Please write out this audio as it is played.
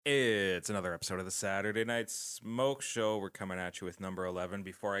It's another episode of the Saturday Night Smoke Show. We're coming at you with number 11.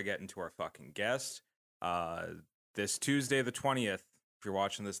 Before I get into our fucking guest, this Tuesday the 20th, if you're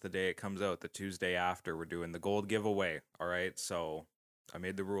watching this the day it comes out, the Tuesday after, we're doing the gold giveaway, all right? So I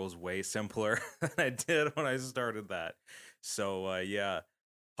made the rules way simpler than I did when I started that. So, yeah,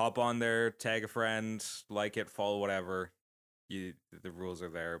 hop on there, tag a friend, like it, follow, whatever. The rules are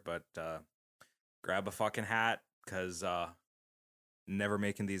there, but grab a fucking hat, because never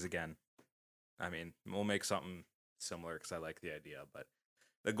making these again. I mean, we'll make something similar because I like the idea, but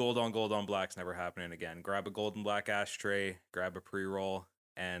the gold on black's never happening again. Grab a gold and black ashtray, grab a pre-roll,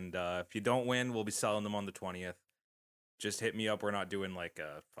 and if you don't win, we'll be selling them on the 20th. Just hit me up. We're not doing like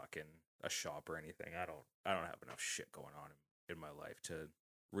a shop or anything. I don't have enough shit going on in my life to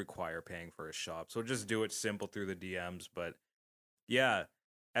require paying for a shop. So just do it simple through the DMs. But yeah,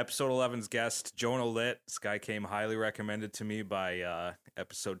 episode 11's guest, Jonah Litt. This guy came highly recommended to me by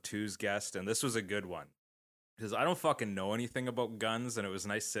episode 2's guest, and this was a good one. Because I don't fucking know anything about guns, and it was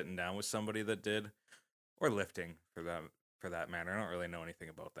nice sitting down with somebody that did. Or lifting, for that matter. I don't really know anything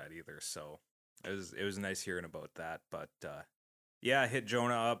about that either, so it was nice hearing about that. But yeah, hit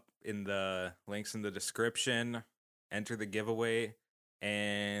Jonah up in the links in the description. Enter the giveaway,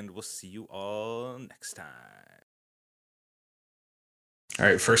 and we'll see you all next time. All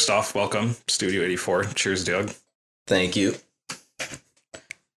right, first off, welcome, Studio 84. Cheers, Doug. Thank you.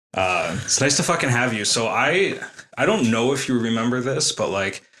 It's nice to fucking have you. So I don't know if you remember this, but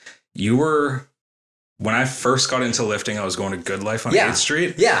like you were, when I first got into lifting, I was going to Good Life on 8th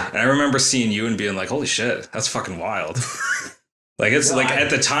Street. Yeah. And I remember seeing you and being like, holy shit, that's fucking wild. Like it's like at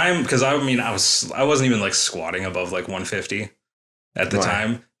the time, because I mean, I wasn't even like squatting above like 150 at the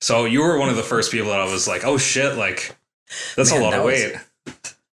time. So you were one of the first people that I was like, oh shit, like that's a lot of weight.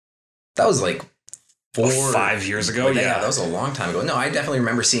 That was like 5 years ago. Yeah, that was a long time ago. No, I definitely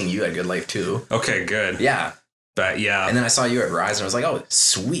remember seeing you at Good Life too. Okay, good. Yeah. But yeah. And then I saw you at Rise and I was like, oh,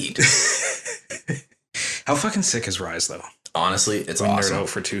 sweet. How fucking sick is Rise though? Honestly, it's awesome. Nerd out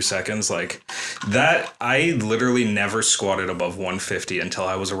for 2 seconds. Like that, I literally never squatted above 150 until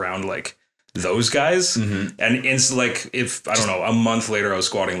I was around like those guys. Mm-hmm. And it's like, if I don't know, a month later I was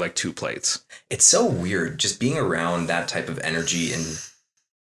squatting like 2 plates. It's so weird. Just being around that type of energy and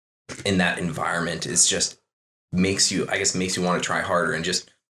in that environment is just makes you want to try harder, and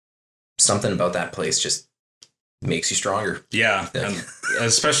just something about that place just makes you stronger. Yeah. And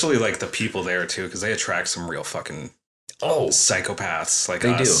especially like the people there too, because they attract some real fucking psychopaths like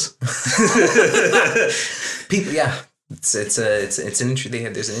us. They do. People, yeah.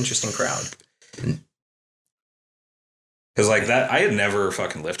 There's an interesting crowd. Because like that, I had never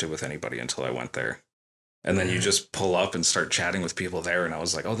fucking lifted with anybody until I went there. And then you just pull up and start chatting with people there, and I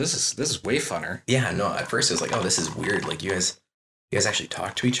was like, "Oh, this is way funner." Yeah, no. At first, it was like, "Oh, this is weird." Like you guys actually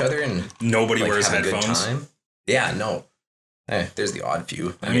talk to each other, and nobody like, wears have headphones. A good time. Yeah, no. There's the odd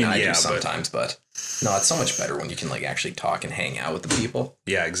few. I mean, I do sometimes, but no, it's so much better when you can like actually talk and hang out with the people.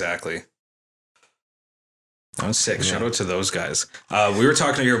 Yeah, exactly. That was sick. Yeah. Shout out to those guys. We were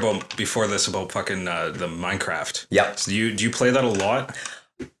talking to you about before this about fucking the Minecraft. Yeah. So do you play that a lot?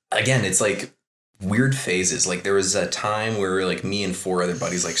 Again, it's like weird phases. Like there was a time where like me and 4 other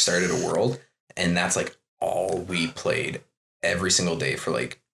buddies like started a world, and that's like all we played every single day for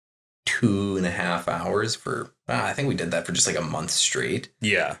like 2.5 hours for I think we did that for just like a month straight.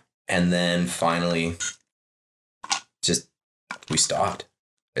 Yeah. And then finally just we stopped.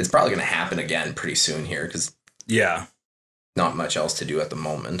 It's probably going to happen again pretty soon here because not much else to do at the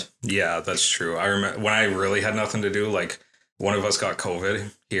moment. Yeah, that's true. I remember when I really had nothing to do, like one of us got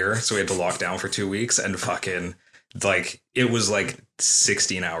COVID here, so we had to lock down for 2 weeks, and fucking like it was like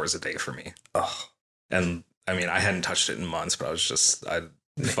 16 hours a day for me. Oh. And I mean, I hadn't touched it in months, but I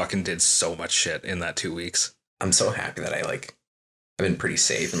fucking did so much shit in that 2 weeks. I'm so happy that I've been pretty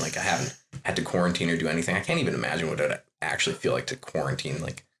safe, and like I haven't had to quarantine or do anything. I can't even imagine what it actually feel like to quarantine.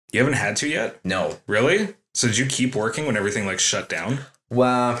 Like you haven't had to yet? No. Really? So did you keep working when everything like shut down?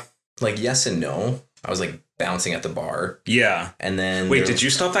 Well, like yes and no. I was like bouncing at the bar. Yeah. And then wait, did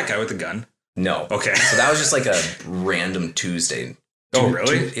you stop that guy with the gun? No. Okay. So that was just like a random Tuesday. Oh,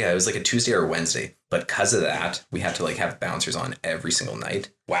 really? Yeah, it was like a Tuesday or a Wednesday. But because of that, we had to like have bouncers on every single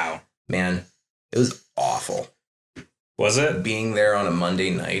night. Wow. Man, it was awful. Was it? Being there on a Monday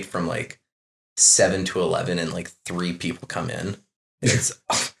night from like 7 to 11 and like 3 people come in. It's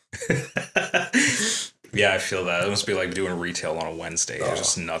yeah, I feel that. It must be like doing retail on a Wednesday.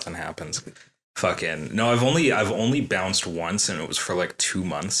 Just nothing happens. Fucking no, I've only bounced once, and it was for like 2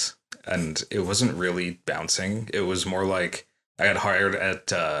 months, and it wasn't really bouncing. It was more like I got hired at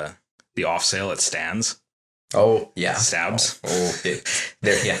the off sale at Stan's, Oh yeah, Stabs.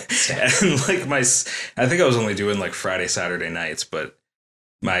 There, yeah. Stabs. And like I think I was only doing like Friday, Saturday nights, but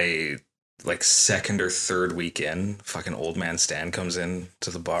my like second or third weekend, fucking old man Stan comes in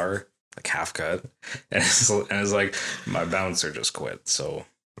to the bar, like half cut, and it's like, my bouncer just quit, so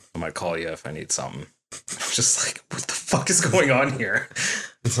I might call you if I need something. I'm just like, what the fuck is going on here?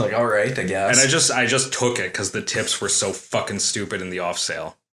 It's like, all right, I guess. And I just took it because the tips were so fucking stupid in the off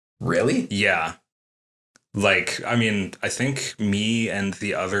sale. Really? Yeah. Like, I mean, I think me and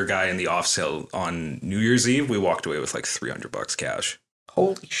the other guy in the off sale on New Year's Eve, we walked away with like $300 cash.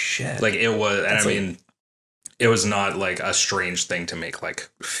 Holy shit. Like, it was, and That's I mean, it was not like a strange thing to make like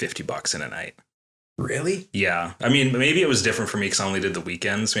 $50 in a night. Really? Yeah. I mean, maybe it was different for me because I only did the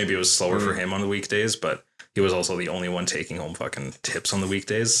weekends. Maybe it was slower for him on the weekdays, but he was also the only one taking home fucking tips on the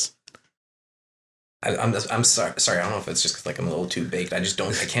weekdays. I'm sorry. I don't know if it's just 'cause, like I'm a little too baked. I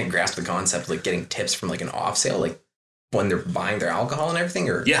can't grasp the concept of like getting tips from like an off sale, like when they're buying their alcohol and everything,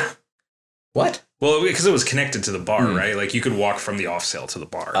 or Yeah. What? Well, because it was connected to the bar, right? Like you could walk from the off sale to the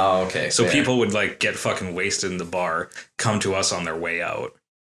bar. Oh, okay. So fair. people would like get fucking wasted in the bar, come to us on their way out.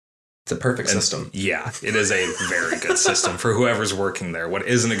 It's a perfect system. Yeah, it is a very good system for whoever's working there. What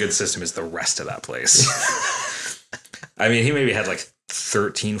isn't a good system is the rest of that place. I mean, he maybe had like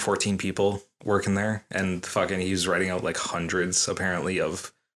 13, 14 people working there, and fucking he was writing out like hundreds apparently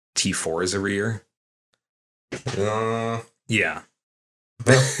of T4s every year. Yeah.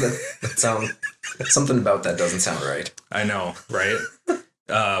 that sound something about that doesn't sound right. I know, right?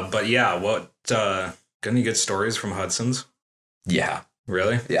 But yeah, what got any good stories from Hudson's? Yeah.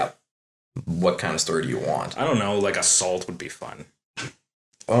 Really? Yeah. What kind of story do you want? I don't know, like assault would be fun.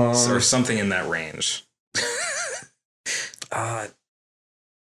 Or something in that range.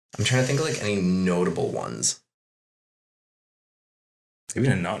 I'm trying to think of like any notable ones.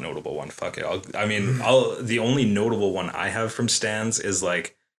 Even a not notable one. Fuck it. The only notable one I have from Stan's is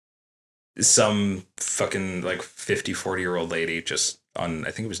like some fucking like 50, 40-year-old lady just on,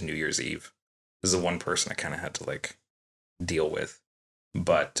 I think it was New Year's Eve. This is the one person I kind of had to like deal with.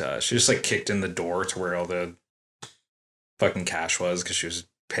 But she just like kicked in the door to where all the fucking cash was because she was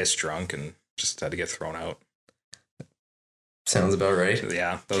pissed drunk and just had to get thrown out. Sounds about right.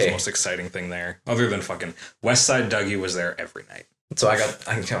 Yeah, that was the most exciting thing there. Other than fucking Westside Dougie was there every night. So I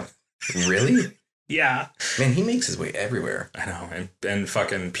really? Yeah. Man, he makes his way everywhere. I know, and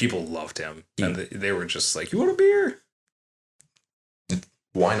fucking people loved him. And they were just like, you want a beer?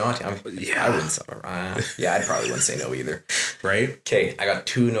 Why not? Yeah. I wouldn't. Yeah, I probably wouldn't say no either. Right? Okay, I got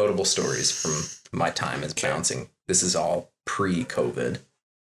two notable stories from my time as bouncing. This is all pre-COVID.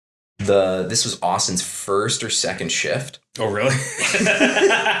 This was Austin's first or second shift. Oh, really?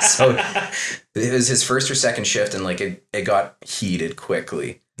 So it was his first or second shift, and like it got heated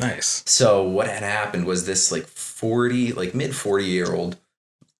quickly. Nice. So what had happened was this like mid 40-year-old,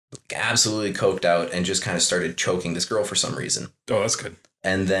 absolutely coked out, and just kind of started choking this girl for some reason. Oh, that's good.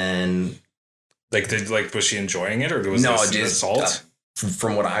 And then, was she enjoying it, or was this an assault?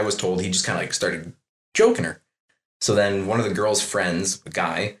 From what I was told, he just kind of like started choking her. So then one of the girl's friends, a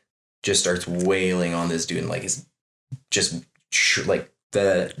guy, just starts wailing on this dude and like is just like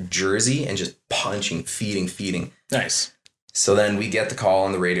the jersey and just punching, feeding. Nice. So then we get the call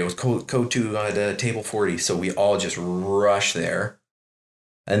on the radio. It's code 2 at table 40. So we all just rush there.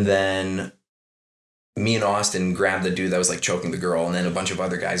 And then me and Austin grabbed the dude that was like choking the girl. And then a bunch of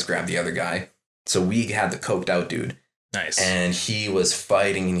other guys grabbed the other guy. So we had the coked out dude. Nice. And he was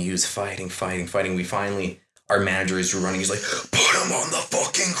fighting and he was fighting. We finally, our manager is running. He's like, put him on the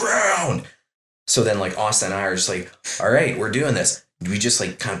fucking ground. So then like Austin and I are just like, all right, we're doing this. We just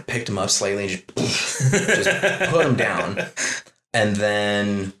like kind of picked him up slightly and just put him down. And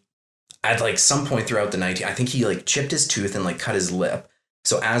then at like some point throughout the night, I think he like chipped his tooth and like cut his lip.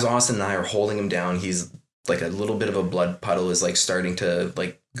 So as Austin and I are holding him down, he's like a little bit of a blood puddle is like starting to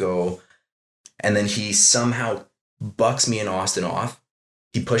like go. And then he somehow bucks me and Austin off.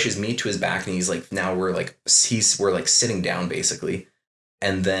 He pushes me to his back and he's like, now we're like sitting down basically.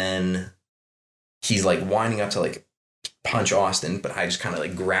 And then he's like winding up to like punch Austin, but I just kind of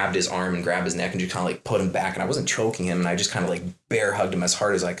like grabbed his arm and grabbed his neck and just kind of like put him back, and I wasn't choking him, and I just kind of like bear hugged him as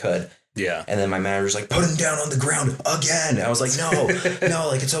hard as I could. Yeah. And then my manager's like, put him down on the ground again. And I was like, no,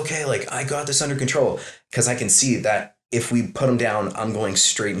 like it's okay. Like I got this under control, because I can see that if we put him down, I'm going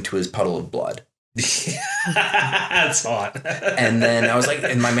straight into his puddle of blood. That's hot. And then I was like,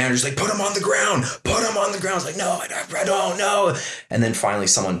 and my manager's like, put him on the ground. I was like, no, I don't know. And then finally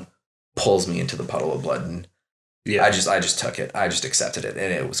someone pulls me into the puddle of blood, and yeah, I just took it. I just accepted it,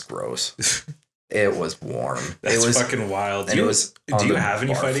 and it was gross. It was warm. That's it was fucking wild. Do you have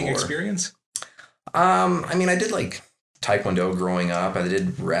any fighting experience? I mean, I did like Taekwondo growing up. I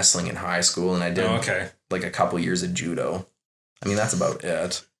did wrestling in high school, and I did Okay. like a couple years of judo. I mean, that's about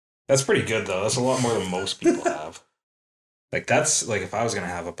it. That's pretty good, though. That's a lot more than most people have. Like, that's, like, if I was going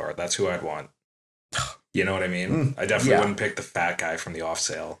to have a Bart, that's who I'd want. You know what I mean? I definitely wouldn't pick the fat guy from the off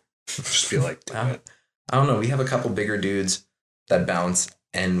sale. Just be like, do it. I don't know. We have a couple bigger dudes that bounce,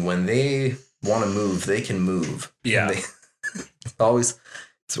 and when they want to move, they can move. Yeah. It's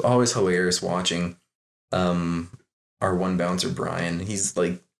always hilarious watching our one bouncer, Brian. He's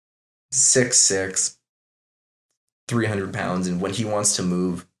like 6'6", 300 pounds, and when he wants to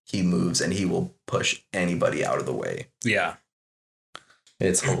move, he moves, and he will push anybody out of the way. Yeah.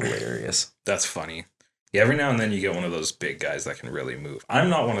 It's hilarious. That's funny. Yeah, every now and then you get one of those big guys that can really move. I'm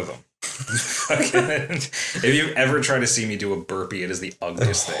not one of them. If you ever try to see me do a burpee, it is the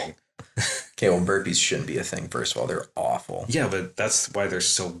ugliest thing. Okay, well, burpees shouldn't be a thing. First of all, they're awful. Yeah, but that's why they're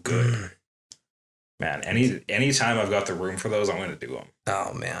so good. Man, any time I've got the room for those, I'm going to do them.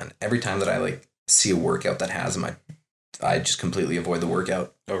 Oh man, every time that I like see a workout that has them, I just completely avoid the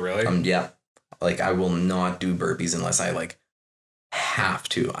workout. Oh, really? Yeah, like I will not do burpees unless I like have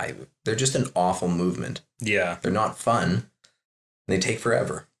to. They're just an awful movement. Yeah. They're not fun. They take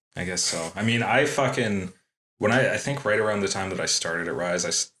forever. I guess so. I mean, I think right around the time that I started at Rise,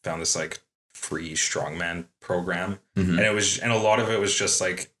 I found this like free strongman program, Mm-hmm. and a lot of it was just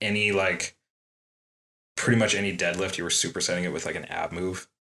like pretty much any deadlift, you were supersetting it with like an ab move.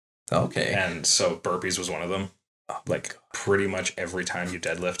 Okay. And so burpees was one of them. Like pretty much every time you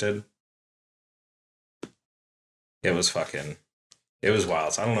deadlifted, it was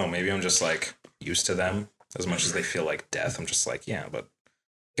wild. So I don't know. Maybe I'm just like used to them as much as they feel like death. I'm just like, yeah, but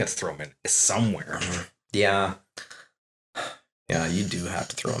you got to throw them in somewhere. Yeah. Yeah, you do have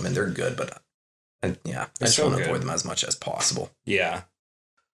to throw them in. They're good, but I just so want to good. avoid them as much as possible. Yeah.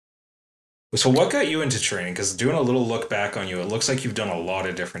 So what got you into training? Because doing a little look back on you, it looks like you've done a lot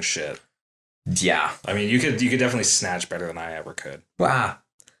of different shit. Yeah. I mean, you could definitely snatch better than I ever could. Wow.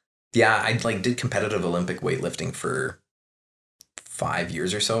 Yeah, I like did competitive Olympic weightlifting for 5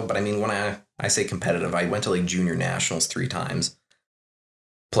 years or so. But I mean, when I say competitive, I went to like junior nationals 3 times.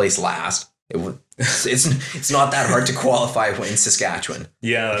 Placed last. It's not that hard to qualify in Saskatchewan.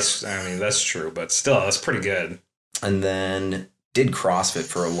 Yeah, that's true, but still, that's pretty good. And then did CrossFit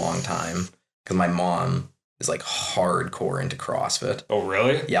for a long time because my mom is like hardcore into CrossFit. Oh,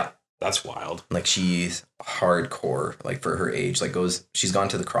 really? Yeah. That's wild. Like she's hardcore, like for her age, like she's gone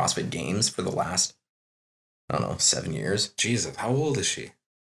to the CrossFit Games for the last, I don't know, 7 years. Jesus, how old is she?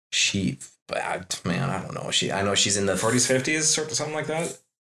 Man, I don't know. I know she's in the 40s, 50s, sort of something like that?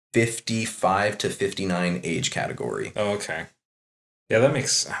 55 to 59 age category. Oh, okay. Yeah, that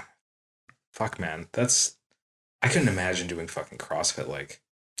makes, fuck, man. I couldn't imagine doing fucking CrossFit. Like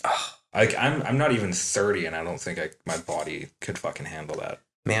I'm not even 30 and I don't think my body could fucking handle that.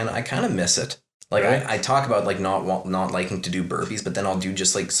 Man, I kind of miss it. Like Right? I talk about like not liking to do burpees, but then I'll do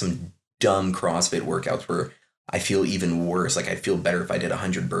just like some dumb CrossFit workouts where I feel even worse. Like I'd feel better if I did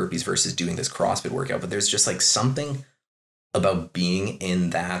 100 burpees versus doing this CrossFit workout. But there's just like something about being in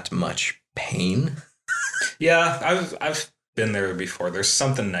that much pain. Yeah, I've been there before. There's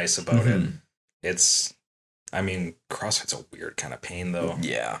something nice about it. I mean, CrossFit's a weird kind of pain though.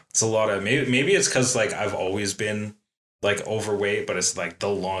 Yeah. It's a lot of maybe it's because like I've always been like overweight, but it's like the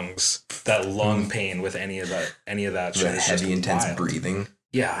lungs, that lung pain with any of that shit. The is heavy, just intense wild. breathing.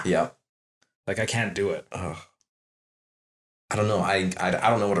 Yeah. Yeah. Like I can't do it. Ugh. I don't know. I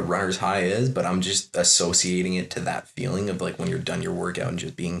don't know what a runner's high is, but I'm just associating it to that feeling of like when you're done your workout and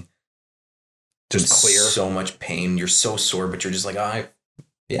just being Just clear. So much pain. You're so sore, but you're just like,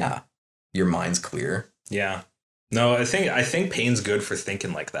 yeah. Your mind's clear. Yeah. No, I think pain's good for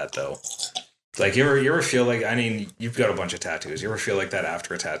thinking like that though. Like you ever feel like, I mean, you've got a bunch of tattoos. You ever feel like that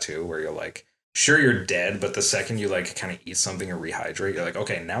after a tattoo where you're like, sure, you're dead, but the second you like kind of eat something or rehydrate, you're like,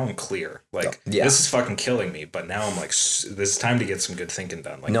 okay, now I'm clear. Like this is fucking killing me, but now I'm like, this is time to get some good thinking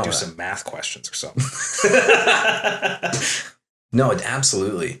done. Like do some math questions or something. No,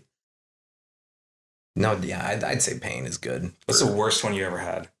 absolutely. No, yeah, I'd say pain is good. What's the worst one you ever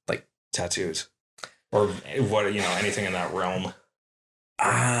had? Like tattoos, or what? Anything in that realm?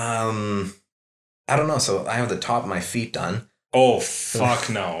 I don't know. So I have the top of my feet done. Oh fuck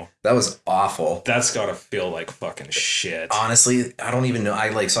no! That was awful. That's gotta feel like fucking shit. Honestly, I don't even know.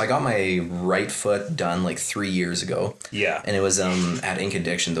 So I got my right foot done like 3 years ago. Yeah, and it was at Ink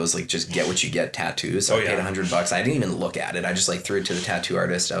Addiction. Those like just get what you get tattoos. So I paid $100. I didn't even look at it. I just like threw it to the tattoo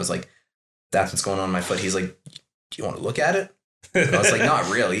artist. I was like, "That's what's going on my foot." He's like, "Do you want to look at it?" And I was like, "Not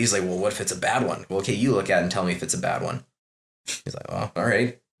really." He's like, "Well, what if it's a bad one?" "Well, okay, you look at it and tell me if it's a bad one." He's like, "Well, all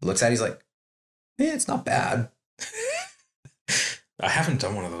right." Looks at it. He's like, Yeah, it's not bad. I haven't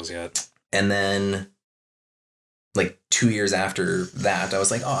done one of those yet. And then like 2 years after that, I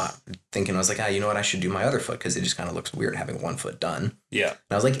was like, I was like, you know what? I should do my other foot because it just kind of looks weird having one foot done. Yeah. And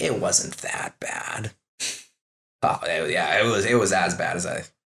I was like, it wasn't that bad. It was as bad as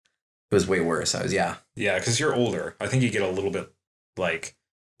it was way worse. Yeah, because you're older. I think you get a little bit like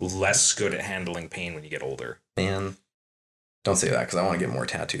less good at handling pain when you get older. Man, don't say that because I want to get more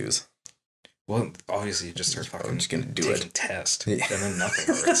tattoos. Well, obviously you just start fucking just gonna do taking it. test, and then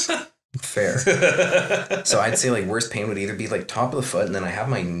nothing hurts. Fair. So I'd say like worst pain would either be like top of the foot, and then I have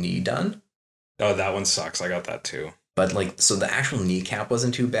my knee done. Oh, that one sucks. I got that too. But like, so the actual kneecap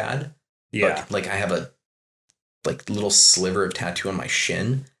wasn't too bad. Yeah. But like I have a like little sliver of tattoo on my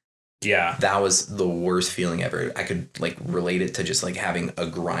shin. Yeah. That was the worst feeling ever. I could like relate it to just like having a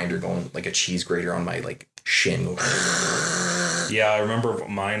grinder going, like a cheese grater on my like shin. Yeah, I remember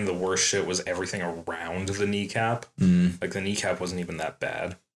mine, the worst shit was everything around the kneecap. Like the kneecap wasn't even that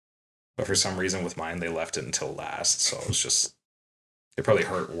bad. But for some reason with mine, they left it until last. So it was just, it probably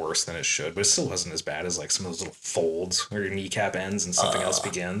hurt worse than it should. But it still wasn't as bad as like some of those little folds where your kneecap ends and something else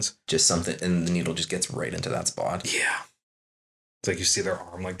begins. Just something, and the needle just gets right into that spot. Yeah. It's like you see their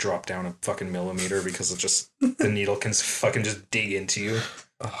arm like drop down a fucking millimeter because of just the needle can fucking just dig into you.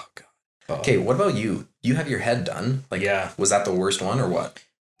 Oh, God. Okay, what about you? You have your head done. Like, yeah. Was that the worst one or what?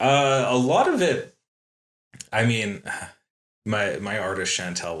 A lot of it, I mean, my artist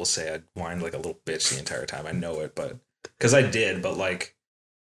Chantel will say I whined like a little bitch the entire time. I know it, but because I did, but like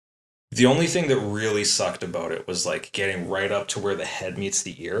the only thing that really sucked about it was like getting right up to where the head meets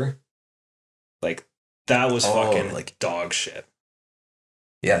the ear. Like that was fucking like dog shit.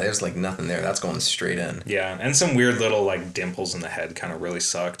 Yeah, there's like nothing there. That's going straight in. Yeah, and some weird little like dimples in the head kind of really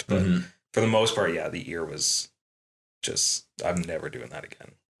sucked, but for the most part, yeah, the ear was just, I'm never doing that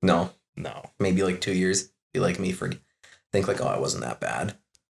again. No. Maybe like 2 years. Be like me for think like, it wasn't that bad.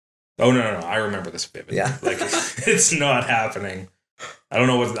 Oh no, I remember this vividly. Yeah. Like it's not happening. I don't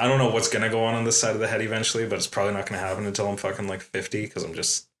know what's gonna go on this side of the head eventually, but it's probably not gonna happen until I'm fucking like 50 because I'm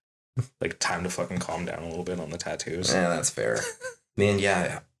just like time to fucking calm down a little bit on the tattoos. Yeah, that's fair. Man,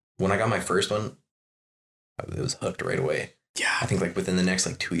 yeah. When I got my first one, it was hooked right away. Yeah. I think like within the next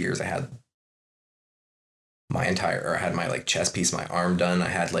like 2 years, I had I had my like chest piece, my arm done. I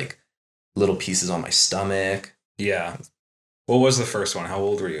had like little pieces on my stomach. Yeah. What was the first one? How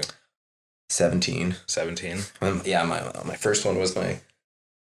old were you? 17. 17? Yeah, my first one was my...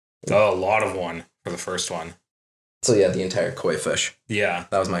 Oh, a lot of one for the first one. So yeah, the entire koi fish. Yeah.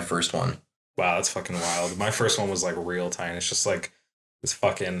 That was my first one. Wow, that's fucking wild. My first one was like real tiny. It's just like this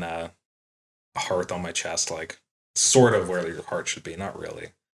fucking heart on my chest, like sort of where your heart should be. Not really.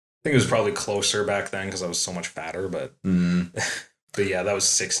 I think it was probably closer back then because I was so much fatter, but but yeah, that was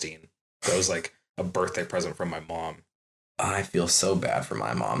 16. That was like a birthday present from my mom. I feel so bad for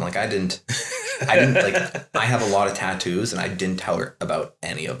my mom. Like I didn't like, I have a lot of tattoos and I didn't tell her about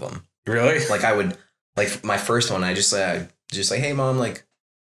any of them. Really? Like I would, like my first one, I just like, hey mom, like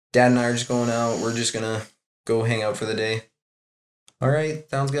dad and I are just going out. We're just gonna go hang out for the day. All right,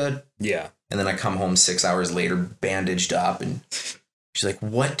 sounds good. Yeah. And then I come home 6 hours later, bandaged up, and she's like,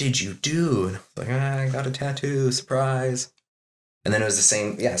 what did you do? And I was like, I got a tattoo, surprise. And then it was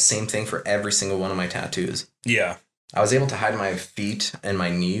the same thing for every single one of my tattoos. Yeah. I was able to hide my feet and my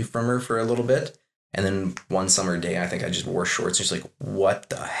knee from her for a little bit. And then one summer day, I think I just wore shorts. And she's like, what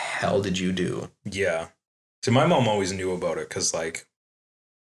the hell did you do? Yeah. So my mom always knew about it because, like,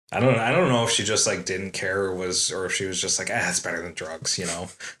 I don't know if she just, like, didn't care or if she was just like, it's better than drugs, you know?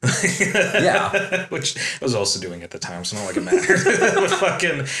 Yeah. Which I was also doing at the time, so not like it mattered. But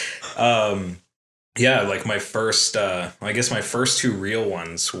fucking, yeah, like my first, I guess my first two real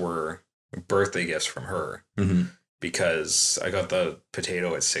ones were birthday gifts from her. Because I got the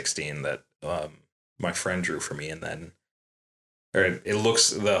potato at 16 that my friend drew for me, and then it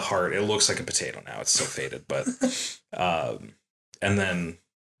looks like a potato now. It's so faded, but and then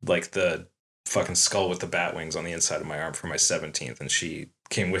like the fucking skull with the bat wings on the inside of my arm for my 17th, and she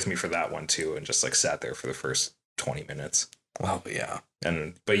came with me for that one too, and just like sat there for the first 20 minutes. Wow, yeah.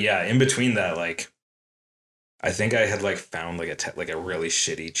 But yeah, in between that, like I think I had like found like a really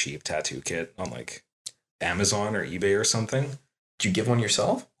shitty cheap tattoo kit on like Amazon or eBay or something. Did you give one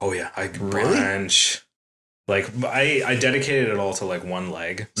yourself? Oh yeah, I really? Bunch. Like I dedicated it all to like one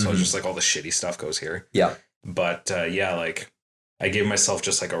leg, so it's just like all the shitty stuff goes here. Yeah. But yeah, like I gave myself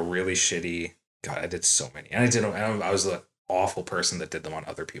just like a really shitty. God, I did so many, and I was the awful person that did them on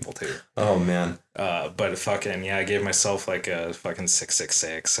other people too. Oh man. But fucking yeah, I gave myself like a fucking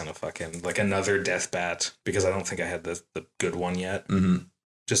 666 and a fucking like another death bat because I don't think I had the good one yet.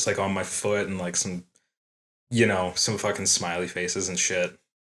 just like on my foot and like some, some fucking smiley faces and shit.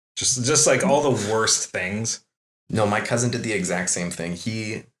 Just like all the worst things. No, my cousin did the exact same thing.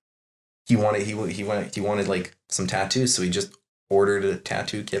 He wanted like some tattoos, so he just ordered a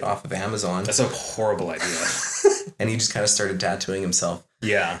tattoo kit off of Amazon. That's a horrible idea. And he just kind of started tattooing himself.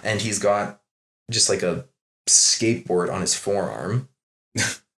 Yeah. And he's got just like a skateboard on his forearm,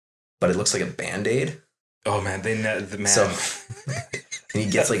 but it looks like a Band-Aid. Oh man, the man. So and he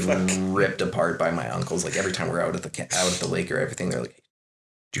gets like ripped apart by my uncles. Like every time we're out at the lake or everything, they're like,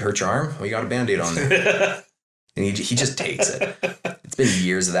 "Did you hurt your arm? Well, you got a Band-Aid on there." And he just takes it. It's been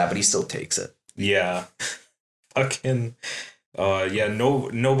years of that, but he still takes it. Yeah. Fucking. Yeah. No.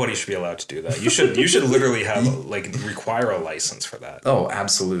 Nobody should be allowed to do that. You should literally have require a license for that. Oh,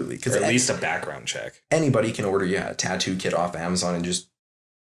 absolutely. Or at least a background check. Anybody can order a tattoo kit off Amazon and just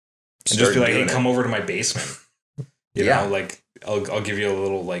be like, "Hey, come over to my basement." You know, like I'll give you a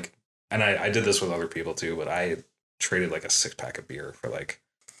little like, and I did this with other people too, but I traded like a 6-pack of beer for like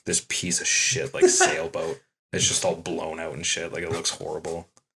this piece of shit like sailboat. It's just all blown out and shit. Like it looks horrible,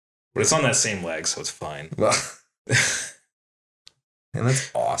 but it's on that same leg, so it's fine. Well, and that's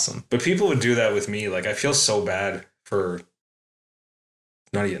awesome. But people would do that with me. Like I feel so bad for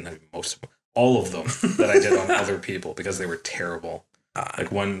not even most of them, all of them that I did on other people because they were terrible.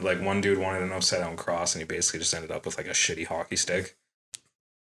 Like one dude wanted an upside down cross, and he basically just ended up with like a shitty hockey stick.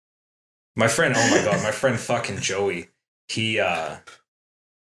 My friend, oh my god, my friend fucking Joey, he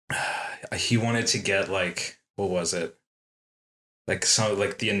wanted to get like, what was it? Like some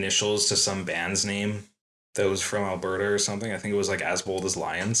like the initials to some band's name that was from Alberta or something. I think it was like As Bold as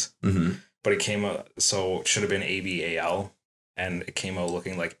Lions. Mm-hmm. But it came out, so it should have been ABAL, and it came out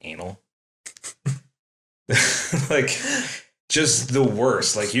looking like anal. Like just the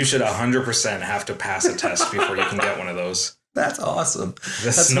worst. Like you should 100% have to pass a test before you can get one of those. That's awesome.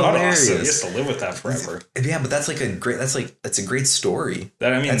 That's not hilarious. Awesome. You have to live with that forever. Yeah, but that's a great story.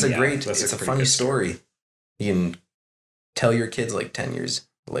 It's a funny story. You can tell your kids like 10 years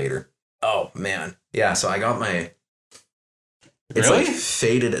later. Oh man. Yeah, so I got my it's really? Like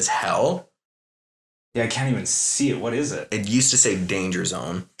faded as hell. Yeah, I can't even see it. What is it? It used to say Danger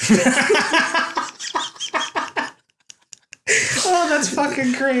Zone. Oh, that's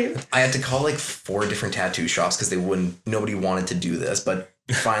fucking great. I had to call like 4 different tattoo shops because nobody wanted to do this, but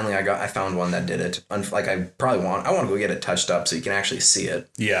finally I found one that did it. Like I want to go get it touched up so you can actually see it.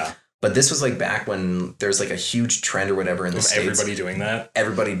 Yeah. But this was like back when there's like a huge trend or whatever in the States. Everybody doing that?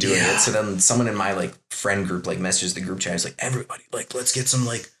 Everybody doing it. So then someone in my like friend group like messages the group chat. It's like, everybody, like, let's get some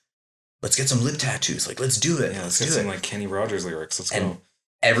lip tattoos. Like, let's do it. Yeah, let's get some like Kenny Rogers lyrics. Let's go.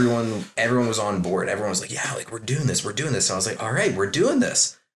 Everyone was on board. Everyone was like, yeah, like we're doing this. So I was like, all right, we're doing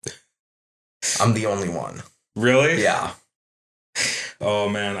this. I'm the only one. Really? Yeah. Oh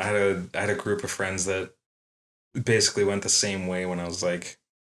man, I had a group of friends that basically went the same way when I was like,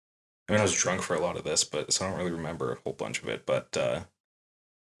 I was drunk for a lot of this, but so I don't really remember a whole bunch of it. But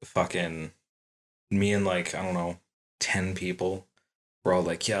fucking me and like, I don't know, 10 people were all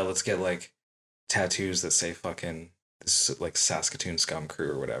like, yeah, let's get like tattoos that say fucking like Saskatoon Scum Crew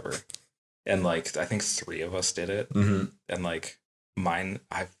or whatever. And like, I think 3 of us did it. Mm-hmm. And like mine,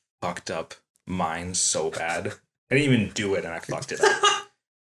 I fucked up mine so bad. I didn't even do it and I fucked it up.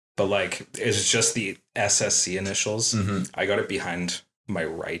 But like, it's just the SSC initials. Mm-hmm. I got it behind my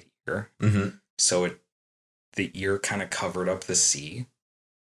right ear. Mm-hmm. So the ear kind of covered up the C.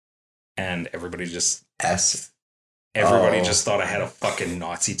 And everybody just... Everybody just thought I had a fucking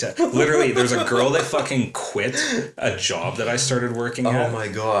Nazi Literally, there's a girl that fucking quit a job that I started working at. Oh my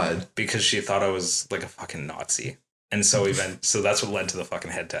god. Because she thought I was like a fucking Nazi. And so so that's what led to the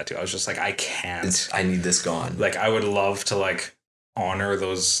fucking head tattoo. I was just like, I can't. I need this gone. Like, I would love to like honor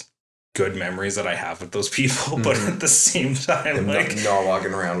those good memories that I have with those people, but at the same time, like not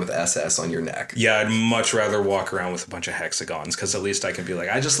walking around with SS on your neck. Yeah, I'd much rather walk around with a bunch of hexagons because at least I can be like,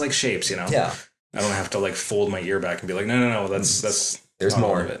 I just like shapes, you know? Yeah. I don't have to like fold my ear back and be like, no, that's there's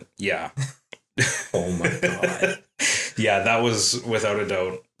more of it. Yeah. Oh my god. Yeah, that was without a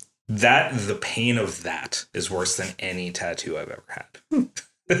doubt. The pain of that is worse than any tattoo I've ever had.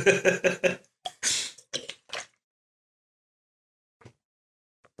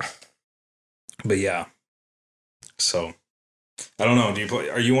 But yeah. So I don't know.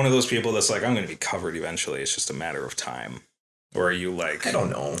 Are you one of those people that's like, I'm going to be covered eventually? It's just a matter of time. Or are you like, I don't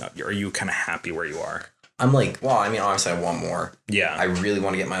know. Are you kind of happy where you are? I'm like, well, I mean, honestly, I want more. Yeah. I really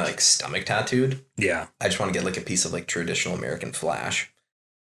want to get my like stomach tattooed. Yeah. I just want to get like a piece of like traditional American flash.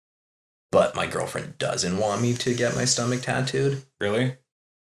 But my girlfriend doesn't want me to get my stomach tattooed. Really?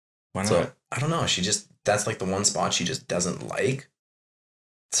 Why not? So, I don't know. That's like the one spot she just doesn't like.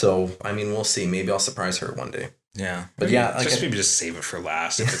 So, I mean, we'll see. Maybe I'll surprise her one day. Yeah. But Maybe, yeah, like maybe just save it for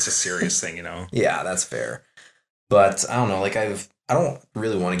last if it's a serious thing, you know? yeah, that's fair. But I don't know. Like I don't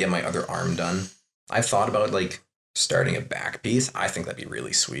really want to get my other arm done. I've thought about like starting a back piece. I think that'd be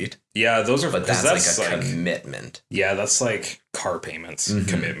really sweet. Yeah, those are, But 'cause that's like a commitment. yeah, that's like car payments, Mhm.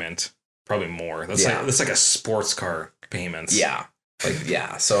 commitment. Probably more. That's Yeah. like, that's like a sports car payments. Yeah. Like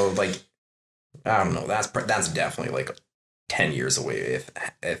yeah. So like I don't know. That's definitely like 10 years away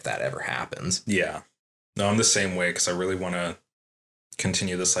if that ever happens. Yeah. No, I'm the same way because I really want to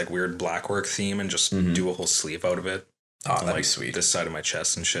continue this like weird blackwork theme and just Mhm. do a whole sleeve out of it. Oh, on, that'd be like sweet. this side of my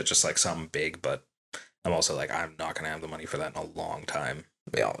chest and shit, just like something big. But I'm also like, I'm not gonna have the money for that in a long time.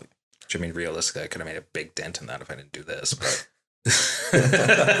 Yeah. Which I mean, realistically, I could have made a big dent in that if I didn't do this. But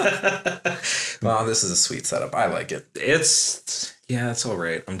Well, this is a sweet setup. I like it. it's all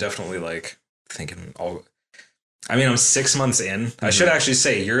right. I'm definitely like thinking all. I mean, I'm 6 months in. I should actually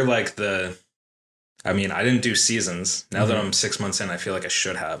say you're like the. I mean, I didn't do seasons. Now that I'm 6 months in, I feel like I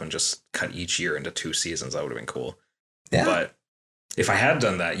should have and just cut each year into 2 seasons. That would have been cool. Yeah. But if I had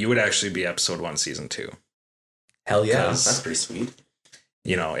done that, you would actually be episode 1, season 2. Hell yeah. 'Cause- That's pretty sweet.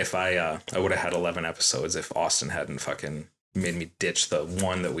 You know, if I would have had 11 episodes if Austin hadn't fucking made me ditch the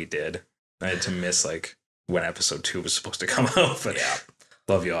one that we did. I had to miss like when episode 2 was supposed to come out. But Yeah.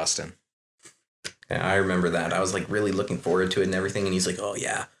 love you, Austin. Yeah, I remember that. I was like really looking forward to it and everything, and he's like, "Oh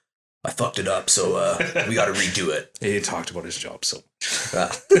yeah, I fucked it up, so we got to redo it." He talked about his job so Uh,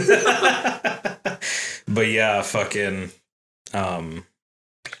 but yeah, fucking oh,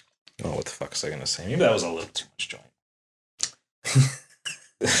 what the fuck was I gonna say? Maybe that was a little too much joint.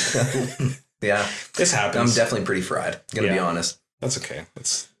 yeah, This I'm happens. definitely pretty fried. Gonna be Yeah. honest. That's okay.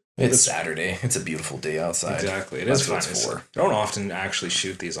 It's Saturday. It's a beautiful day outside. Exactly. It That's is what fun. it's for. I don't often actually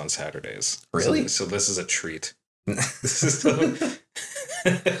shoot these on Saturdays. Really? So this is a treat.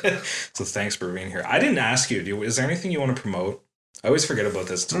 So thanks for being here. I didn't ask you. Is there anything you want to promote? I always forget about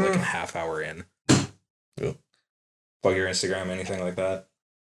this till like a half hour in. Yeah. Plug your Instagram, anything like that?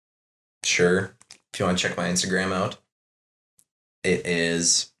 Sure. If you want to check my Instagram out, it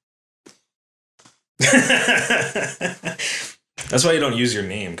is. That's why you don't use your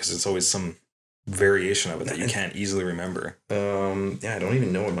name, because it's always some variation of it that you can't easily remember. Yeah, I don't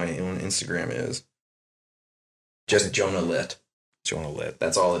even know what my own Instagram is. Just Jonah Lit. Jonah Lit.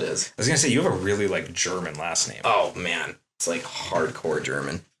 That's all it is. I was gonna say you have a really like German last name. Oh man, it's like hardcore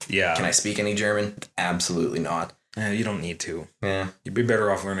German. Yeah. Can I speak any German? Absolutely not. You don't need to. Yeah. You'd be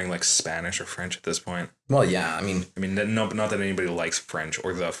better off learning like Spanish or French at this point. Well, yeah. I mean, No, not that anybody likes French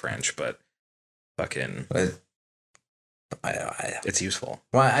or the French, but fucking, it's useful.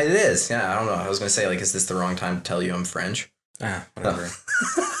 well, it is. Yeah, I don't know. I was gonna say, like, is this the wrong time to tell you I'm French? Whatever.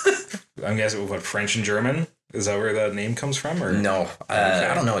 I'm guessing what, French and German? Is that where that name comes from? Or No, Okay.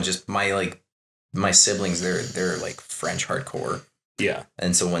 I don't know. Just my siblings. They're like French hardcore, Yeah.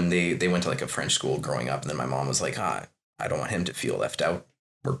 and so when they went to like a French school growing up, and then my mom was like, I don't want him to feel left out.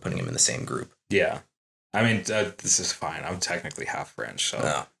 We're putting him in the same group. Yeah. I mean, this is fine. I'm technically half French, so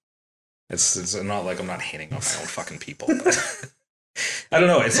Oh. it's not like I'm not hating on my own fucking people. But I don't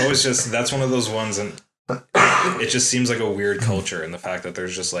know. It's always just, that's one of those ones, and it just seems like a weird culture, and the fact that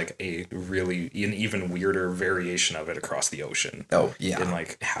there's just like an even weirder variation of it across the ocean. Oh yeah, And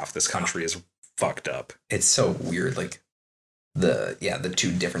like half this country is fucked up. it's so weird. Like the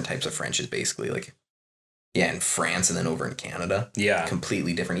two different types of French is basically like in France and then over in Canada, Yeah.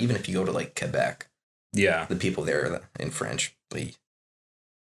 completely different. Even if you go to like Quebec, Yeah. the people there in French,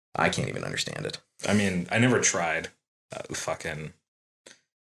 I can't even understand it. I mean, I never tried.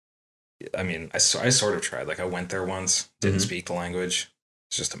 I mean, I sort of tried. Like, I went there once, didn't Mhm. speak the language.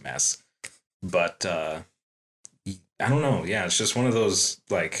 It's just a mess. But I don't know. Yeah, it's just one of those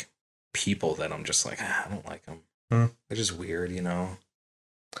like people that I'm just like, I don't like them. They're just weird, you know.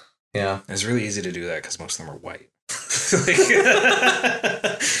 Yeah. And it's really easy to do that because most of them are white.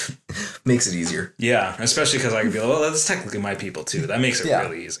 Makes it easier. Yeah, especially because I can be like, well, that's technically my people too. That makes it Yeah.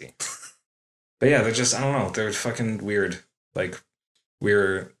 really easy. But yeah, they're just, I don't know, they're fucking weird. Like, we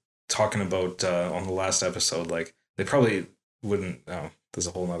were talking about on the last episode, like, they probably wouldn't, there's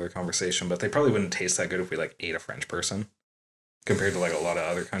a whole nother conversation, but they probably wouldn't taste that good if we, like, ate a French person compared to, like, a lot of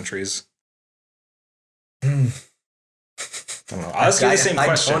other countries. I don't know. I'll ask you the same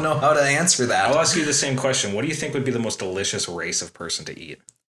question. I don't know how to answer that. I'll ask you the same question. What do you think would be the most delicious race of person to eat?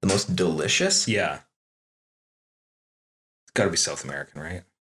 The most delicious? Yeah. It's got to be South American, right?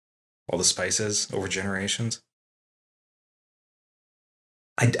 All the spices over generations.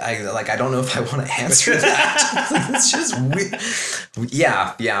 I don't know if I want to answer that. It's just weird.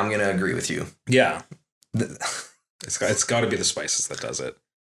 Yeah, I'm gonna agree with you. Yeah. It's got to be the spices that does it.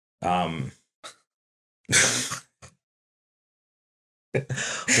 Um,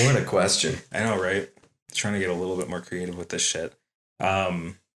 What a question. I know, right? Trying to get a little bit more creative with this shit.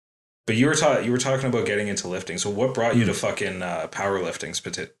 But you were talking about getting into lifting. So what brought you to fucking powerlifting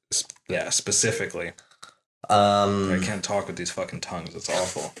specifically? I can't talk with these fucking tongues. It's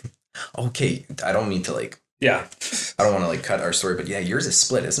awful. Okay, I don't mean to like. Yeah. I don't want to like cut our story, but yeah, yours is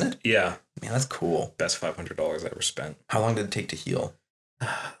split, isn't it? Yeah. Man, that's cool. Best $500 I ever spent. How long did it take to heal?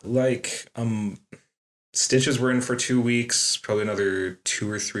 Like, stitches were in for 2 weeks. Probably another 2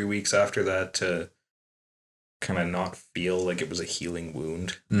 or 3 weeks after that to kind of not feel like it was a healing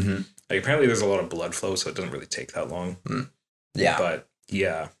wound. Mm-hmm. Like, apparently there's a lot of blood flow, so it doesn't really take that long. Yeah. But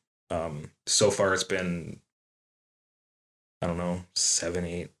yeah, so far it's been, I don't know, 7,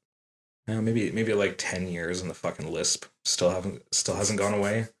 8, maybe like 10 years, and the fucking lisp still hasn't gone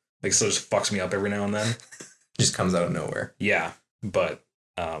away. Like, still just fucks me up every now and then. Just comes out of nowhere. Yeah, but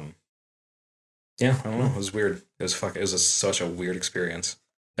yeah, I don't know. It was weird. It was such a weird experience.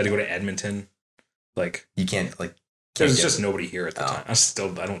 I had to go to Edmonton. Like, you can't like. There's just nobody here at the time.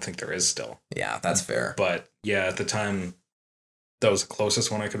 I don't think there is still. Yeah, that's fair. But yeah, at the time, that was the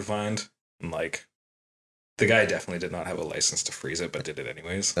closest one I could find. And like, the guy definitely did not have a license to freeze it, but did it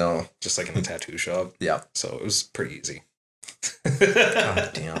anyways. No. Just like in a tattoo shop. Yeah. So it was pretty easy.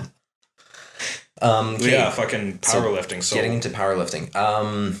 God damn. Yeah, fucking powerlifting. So getting into powerlifting.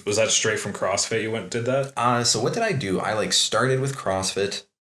 Was that straight from CrossFit? You did that? So what did I do? I like started with CrossFit,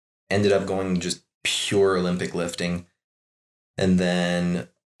 ended up going just pure Olympic lifting, and then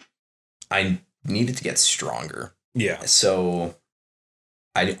I needed to get stronger. Yeah. So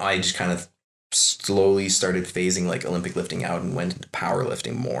I just kind of slowly started phasing like Olympic lifting out and went into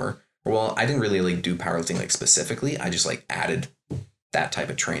powerlifting more. Well, I didn't really like do powerlifting like specifically. I just like added that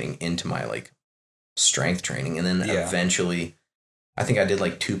type of training into my like strength training, and then eventually I think I did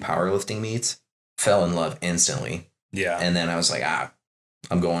like 2 powerlifting meets, fell in love instantly. Yeah. And then I was like,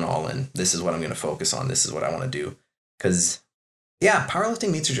 I'm going all in. This is what I'm going to focus on. This is what I want to do. Because yeah,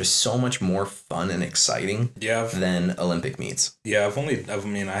 powerlifting meets are just so much more fun and exciting than Olympic meets. Yeah, I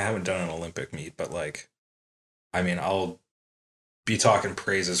haven't done an Olympic meet, but like, I mean, I'll be talking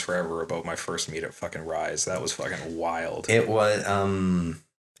praises forever about my first meet at fucking Rise. That was fucking wild. It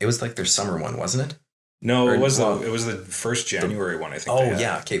was like their summer one, wasn't it? No, it was the first January one, I think. Oh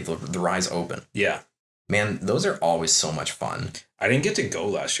yeah, okay, the Rise Open. Yeah. Man, those are always so much fun. I didn't get to go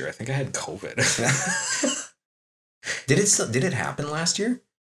last year. I think I had COVID. Did it happen last year?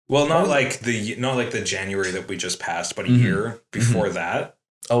 Well, not like the January that we just passed, but a year before that.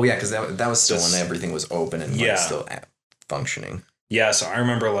 Oh yeah, because that was still when everything was open and like, still functioning. Yeah, so I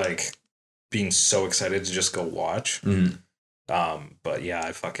remember like being so excited to just go watch. But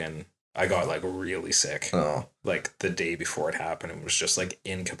yeah, I got like really sick. Oh. Like the day before it happened, it was just like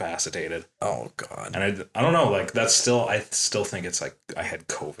incapacitated. Oh god. And I don't know, like I still think it's like I had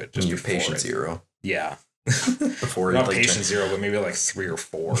COVID just before patient zero. Yeah. Before not patient zero, but maybe like 3 or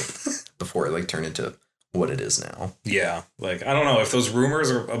 4. Before it like turned into what it is now. Yeah. Like I don't know if those rumors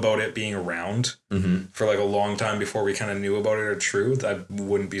are about it being around for like a long time before we kind of knew about it are true. I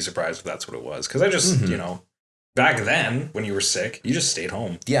wouldn't be surprised if that's what it was. Because I just, back then, when you were sick, you just stayed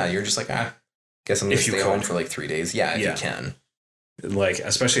home. Yeah, you're just like, guess I'm going to stay home for like 3 days. Yeah, if you can. Like,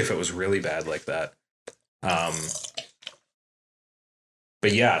 especially if it was really bad like that.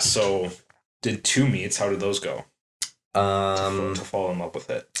 But yeah, so did 2 meets. How did those go? To fall in love with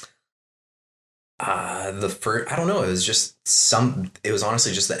it. The first, I don't know. It was just it was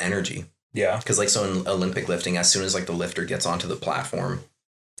honestly just the energy. Yeah. Because like, so in Olympic lifting, as soon as like the lifter gets onto the platform,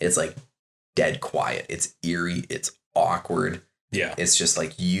 it's like dead quiet. It's eerie. It's awkward. Yeah. It's just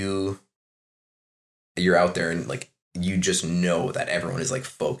like you're out there and like you just know that everyone is like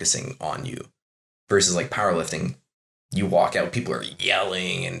focusing on you. Versus like powerlifting, you walk out, people are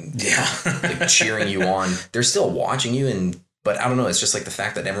yelling and like cheering you on. They're still watching you, but I don't know. It's just like the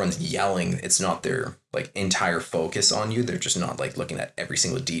fact that everyone's yelling. It's not their like entire focus on you. They're just not like looking at every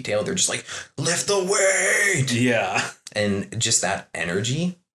single detail. They're just like, lift the weight. Yeah. And just that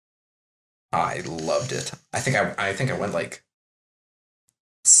energy. I loved it. I think I went like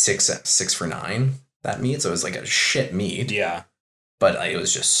 6 for 9 that meet. So it was like a shit meet. Yeah. But it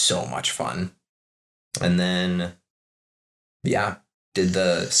was just so much fun. And then, did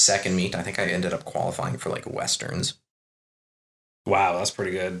the second meet. I think I ended up qualifying for like Westerns. Wow, that's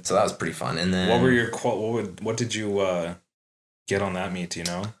pretty good. So that was pretty fun. And then, what did you get on that meet? Do you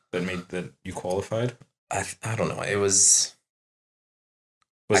know that you qualified? I don't know. It was.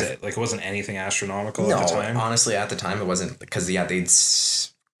 It wasn't anything astronomical at the time? Honestly, at the time it wasn't, because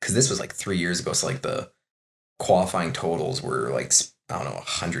because this was like 3 years ago. So like the qualifying totals were like I don't know,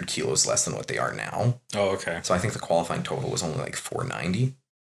 100 kilos less than what they are now. Oh, okay. So I think the qualifying total was only like 490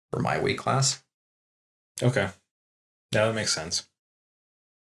 for my weight class. Okay. Yeah, that makes sense.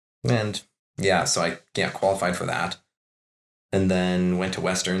 And yeah, so I qualified for that. And then went to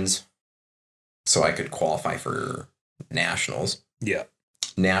Westerns so I could qualify for nationals. Yeah.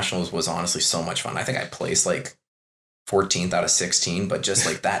 Nationals was honestly so much fun. I think I placed like 14th out of 16, but just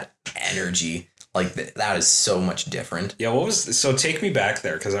like that energy, like that is so much different. Yeah, so take me back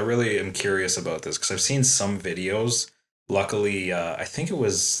there, because I really am curious about this, because I've seen some videos. Luckily, I think it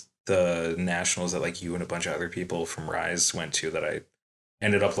was the nationals that like you and a bunch of other people from Rise went to, that I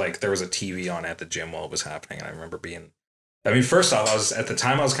ended up like, there was a TV on at the gym while it was happening, and I remember first off, I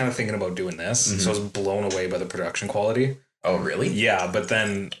was kind of thinking about doing this, so I was blown away by the production quality. Oh, really? Yeah, but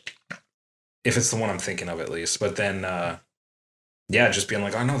then, if it's the one I'm thinking of at least, but then, yeah, just being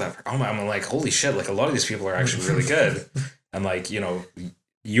like, I know that. I'm like, holy shit, like a lot of these people are actually really good. And like, you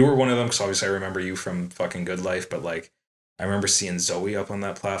were one of them, because obviously I remember you from fucking Good Life, but like, I remember seeing Zoe up on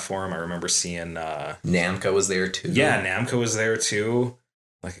that platform. I remember seeing... Namco was there too. Yeah, Namco was there too.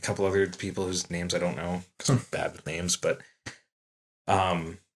 Like a couple other people whose names I don't know, because I'm bad with names, but...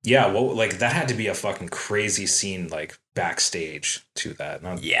 yeah, well, like that had to be a fucking crazy scene, like backstage to that.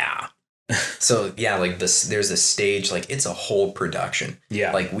 Yeah. So yeah, like there's a stage, like it's a whole production.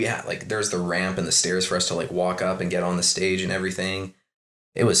 Yeah. Like there's the ramp and the stairs for us to like walk up and get on the stage and everything.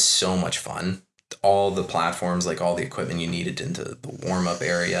 It was so much fun. All the platforms, like all the equipment you needed into the warm up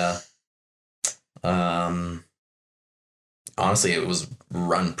area. Honestly, it was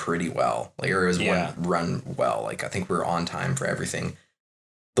run pretty well. Like, or it was run well. Like, I think we were on time for everything.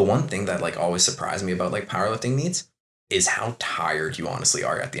 The one thing that like always surprised me about like powerlifting meets is how tired you honestly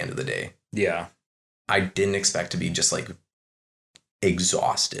are at the end of the day. Yeah. I didn't expect to be just like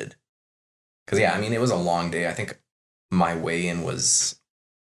exhausted. Cause yeah, I mean, it was a long day. I think my weigh-in was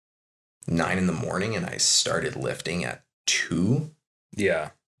 9 a.m. and I started lifting at 2.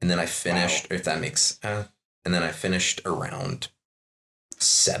 Yeah. And then I finished, if that makes, and then I finished around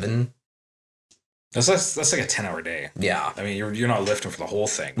 7. That's like a 10-hour day. Yeah. I mean, you're not lifting for the whole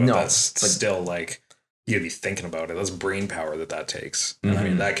thing, but that's still like, you'd be thinking about it. That's brain power that takes. And I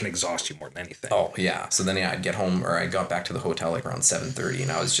mean, that can exhaust you more than anything. Oh, yeah. So then, yeah, I'd get home, or I got back to the hotel like around 7:30,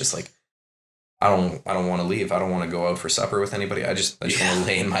 and I was just like, I don't want to leave. I don't want to go out for supper with anybody. I just want to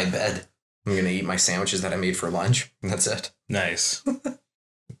lay in my bed. I'm going to eat my sandwiches that I made for lunch. And that's it. Nice.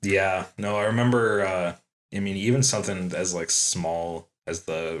 Yeah. No, I remember, I mean, even something as like small as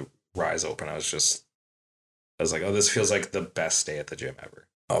the Rise Open, I was like, oh, this feels like the best day at the gym ever.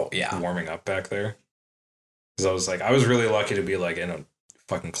 Oh, yeah. Warming up back there. Because I was really lucky to be like in a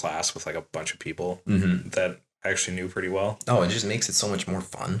fucking class with like a bunch of people that I actually knew pretty well. Oh, it just makes it so much more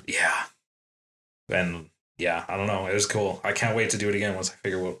fun. Yeah. And yeah, I don't know. It was cool. I can't wait to do it again once I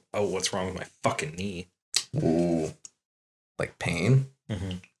figure out what's wrong with my fucking knee. Ooh. Like pain?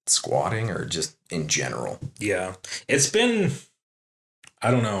 Squatting, or just in general? Yeah. It's been,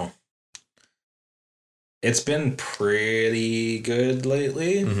 I don't know. It's been pretty good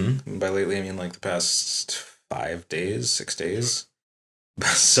lately. By lately, I mean like the past 5 days, 6 days.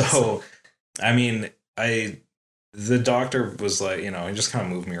 So, I mean, the doctor was like, he just kind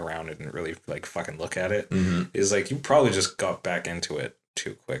of moved me around and didn't really like fucking look at it. He's like, you probably just got back into it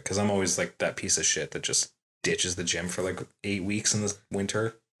too quick. Cause I'm always like that piece of shit that just ditches the gym for like 8 weeks in the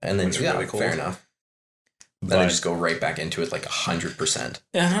winter. And then, really cold. Fair enough. Then I just go right back into it like 100%.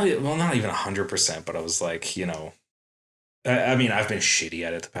 Yeah, not even 100%, but I was like, I mean, I've been shitty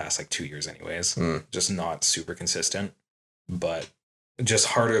at it the past like 2 years anyways. Just not super consistent, but just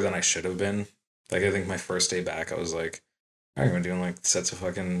harder than I should have been. Like, I think my first day back, I was like, I'm going doing like sets of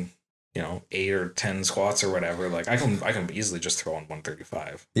fucking, 8 or 10 squats or whatever. Like, I can easily just throw on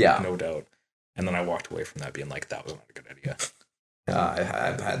 135. Yeah. No doubt. And then I walked away from that being like, that was not a good idea.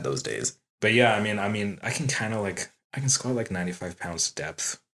 I've had those days. But yeah, I mean, I can kind of like, I can squat like 95 pounds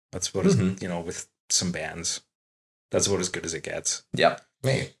depth. That's about as, with some bands, that's about as good as it gets. Yep.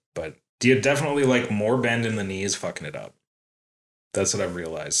 Me. But you definitely like more bend in the knees fucking it up. That's what I've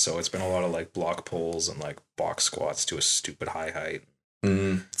realized. So it's been a lot of like block pulls and like box squats to a stupid high height.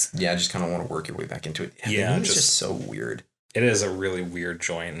 Yeah, I just kind of want to work your way back into it. Yeah, it's just so weird. It is a really weird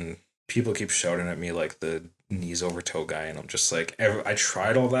joint, and people keep shouting at me like the knees over toe guy, and I'm just like, I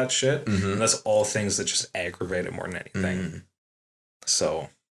tried all that shit, and that's all things that just aggravate it more than anything. So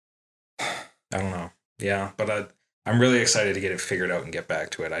I don't know. Yeah, but I'm really excited to get it figured out and get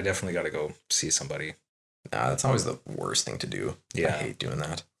back to it. I definitely got to go see somebody. Nah, that's always the worst thing to do. Yeah, I hate doing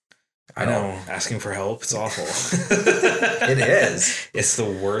that. I know, asking for help, it's awful. It is. It's the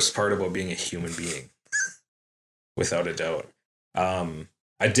worst part about being a human being, without a doubt.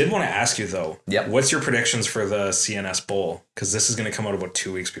 I did want to ask you though. Yep. What's your predictions for the CNS Bowl? Because this is going to come out about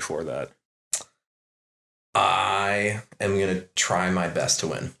 2 weeks before that. I am going to try my best to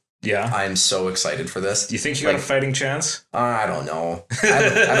win. Yeah. I'm so excited for this. Do you think you got a fighting chance? I don't know. I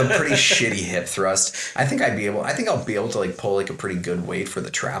have a pretty shitty hip thrust. I think I'll be able to like pull like a pretty good weight for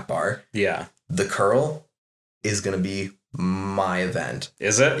the trap bar. Yeah. The curl is going to be my event.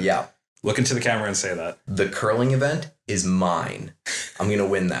 Is it? Yeah. Look into the camera and say that. The curling event is mine. I'm going to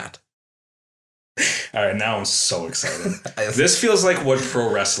win that. All right, now I'm so excited. This feels like what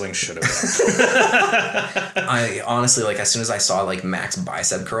pro wrestling should have been. I honestly, like, as soon as I saw like Max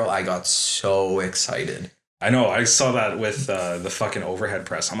bicep curl, I got so excited. I know. I saw that with the fucking overhead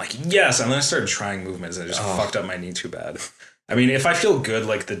press. I'm like, yes. And then I started trying movements and it just fucked up my knee too bad. I mean, if I feel good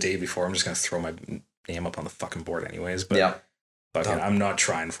like the day before, I'm just going to throw my name up on the fucking board anyways. But yeah. Fucking, I'm not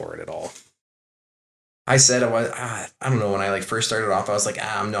trying for it at all. I said I don't know, when I like first started off, I was like,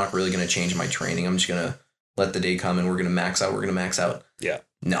 I'm not really going to change my training. I'm just going to let the day come and we're going to max out. Yeah.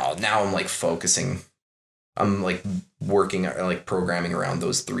 No, now I'm like focusing. I'm like working or like programming around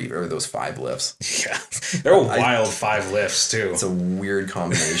those 5 lifts. Yeah. They're wild 5 lifts too. It's a weird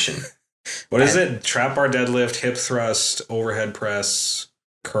combination. What is it? Trap bar deadlift, hip thrust, overhead press,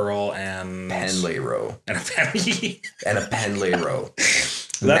 curl, and pen lay row. And a pen and a pen lay row.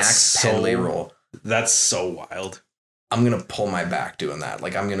 Max pen lay roll. That's so wild. I'm gonna pull my back doing that.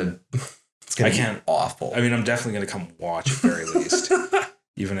 Like it's gonna be awful. I mean, I'm definitely gonna come watch at very least.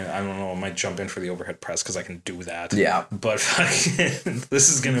 Even I don't know, I might jump in for the overhead press because I can do that. Yeah. But fucking, this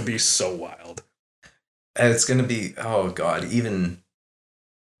is gonna be so wild. It's gonna be, oh god, even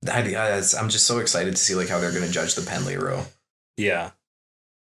I'm just so excited to see like how they're gonna judge the pen lay row. Yeah.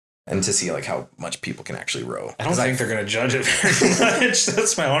 And to see like how much people can actually row. I don't think they're gonna judge it very much.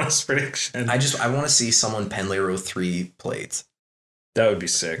 That's my honest prediction. I want to see someone pen lay row 3 plates. That would be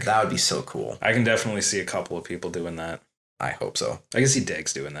sick. That would be so cool. I can definitely see a couple of people doing that. I hope so. I can see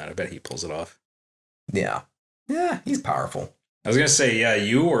Diggs doing that. I bet he pulls it off. Yeah. Yeah, he's powerful. I was gonna say, yeah,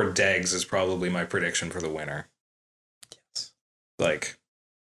 you or Diggs is probably my prediction for the winner. Yes. Like,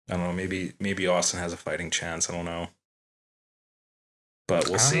 I don't know, maybe Austin has a fighting chance. I don't know. But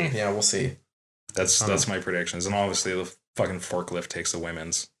we'll see. Yeah, we'll see. That's my predictions. And obviously the fucking forklift takes the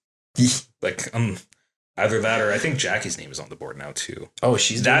women's. Like, either that or I think Jackie's name is on the board now too. Oh,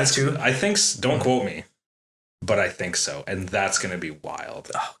 she's doing it too? I think, don't quote me, but I think so. And that's going to be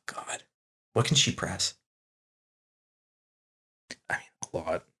wild. Oh, God. What can she press? I mean, a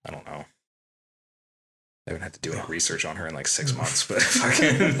lot. I don't know. I haven't had to do any research on her in like 6 months, but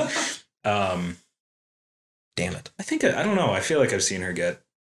fucking, damn it. I think, I don't know. I feel like I've seen her get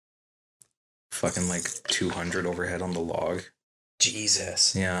fucking like 200 overhead on the log.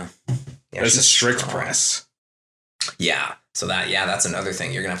 Jesus. Yeah. Yeah, that's a strict press. Yeah. So that's another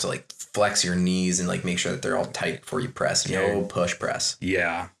thing. You're going to have to like flex your knees and like make sure that they're all tight before you press. No push press.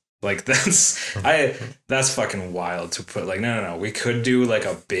 Yeah. Like that's fucking wild to put like, no. We could do like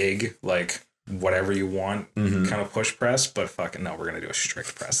a big, like whatever you want kind of push press, but fucking no, we're going to do a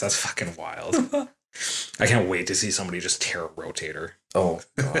strict press. That's fucking wild. I can't wait to see somebody just tear a rotator. Oh,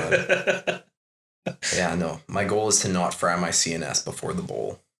 God. Yeah, no. My goal is to not fry my CNS before the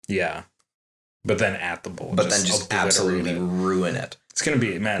bowl. Yeah. But then at the bowl. But then just absolutely ruin it. It's going to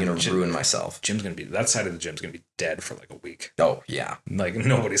be, man. I'm going to ruin myself. That side of the gym's going to be dead for like a week. Oh, yeah. Like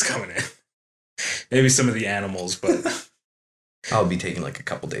nobody's coming in. Maybe some of the animals, but. I'll be taking like a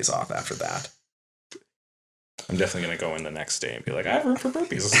couple days off after that. I'm definitely going to go in the next day and be like, I have room for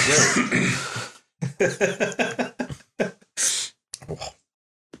burpees. This is great.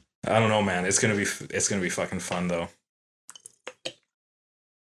 I don't know, man. It's gonna be fucking fun though.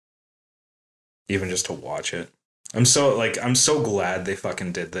 Even just to watch it. I'm so glad they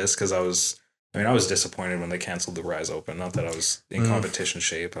fucking did this because I was disappointed when they canceled the Rise Open. Not that I was in competition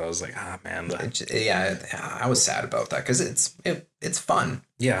shape, but I was like, man. I was sad about that because it's fun.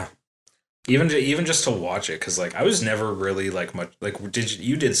 Yeah. Even just to watch it, because like I was never really like much like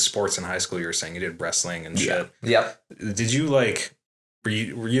you did sports in high school? You were saying you did wrestling and shit. Yep. Did you like were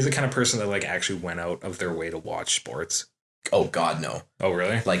you the kind of person that like actually went out of their way to watch sports? Oh God, no. Oh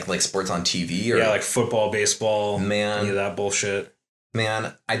really? Like sports on TV or like football, baseball, man, any of that bullshit.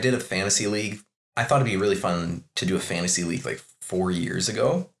 Man, I did a fantasy league. I thought it'd be really fun to do a fantasy league like 4 years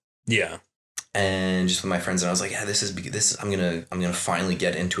ago. Yeah. And just with my friends, and I was like, yeah, this is I'm gonna finally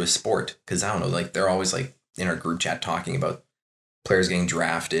get into a sport because I don't know, like they're always like in our group chat talking about players getting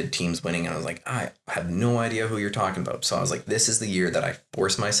drafted, teams winning, and I was like, I have no idea who you're talking about. So I was like, this is the year that I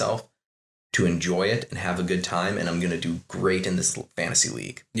force myself to enjoy it and have a good time, and I'm gonna do great in this fantasy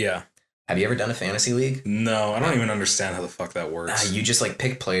league. Yeah. Have you ever done a fantasy league? No, I don't even understand how the fuck that works. You just like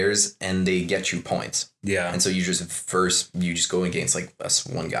pick players and they get you points. Yeah. And so you just go against like us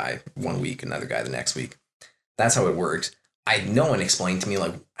one guy one week, another guy the next week. That's how it works. No one explained to me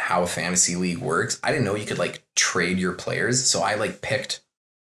like how a fantasy league works. I didn't know you could like trade your players. So I picked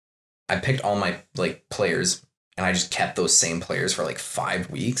all my like players and I just kept those same players for like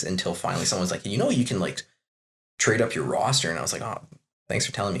 5 weeks until finally someone's like, you can like trade up your roster. And I was like, oh, thanks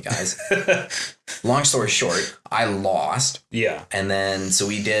for telling me, guys. Long story short, I lost. Yeah. And then so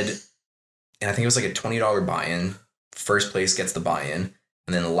we did, and I think it was like a $20 buy-in. First place gets the buy-in.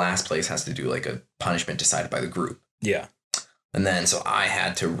 And then the last place has to do like a punishment decided by the group. Yeah. And then so I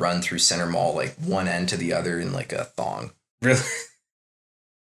had to run through Center Mall like one end to the other in like a thong. Really?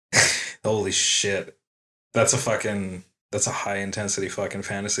 Holy shit. That's a high intensity fucking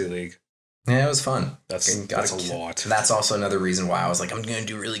fantasy league. Yeah, it was fun. That's a lot. That's also another reason why I was like, I'm going to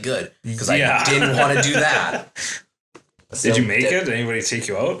do really good. Because I didn't want to do that. Did you make it? Did anybody take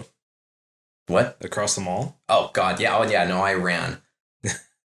you out? What? Across the mall? Oh, God. Yeah. Oh, yeah. No, I ran.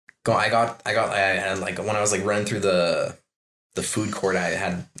 I had like, when I was like running through the food court,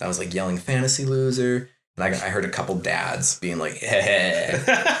 I was like yelling fantasy loser. And I heard a couple dads being like, hey.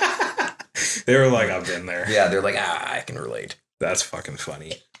 They were like, I've been there. Yeah. They're like, I can relate. That's fucking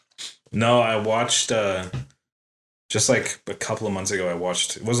funny. No, I watched, just like a couple of months ago, it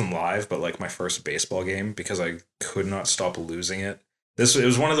wasn't live, but like my first baseball game because I could not stop losing it. It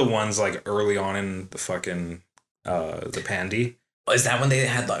was one of the ones like early on in the fucking, the Pandy. Is that when they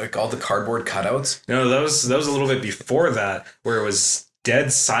had like all the cardboard cutouts? No, that was a little bit before that where it was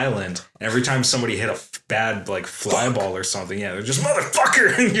dead silent. Every time somebody hit a bad like fly ball or something, yeah, they're just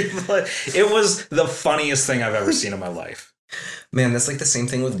motherfucker. And you're like, it was the funniest thing I've ever seen in my life. Man, that's like the same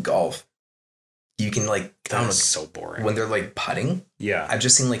thing with golf. You can like, that was so boring when they're like putting. Yeah, I've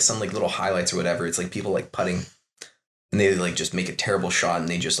just seen like some like little highlights or whatever. It's like people like putting, and they like just make a terrible shot and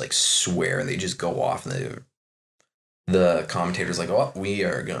they just like swear and they just go off and the commentator's like, oh, we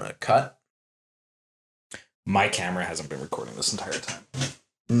are gonna cut. My camera hasn't been recording this entire time.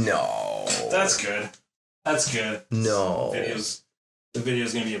 No, that's good. That's good. No, the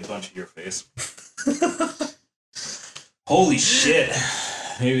video's gonna be a bunch of your face. Holy shit.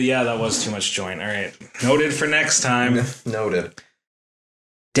 Maybe, yeah, that was too much joint. All right. Noted for next time. Noted.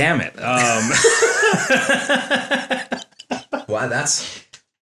 Damn it. Wow, that's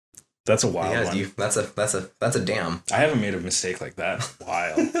a wild one. That's a damn. I haven't made a mistake like that in a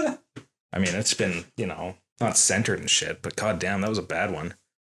while. I mean, it's been, not centered and shit, but goddamn, that was a bad one.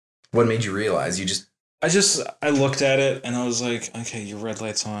 What made you realize I looked at it and I was like, okay, your red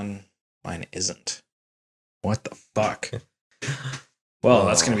light's on, mine isn't. What the fuck? Well,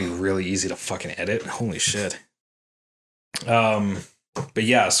 that's going to be really easy to fucking edit. Holy shit. But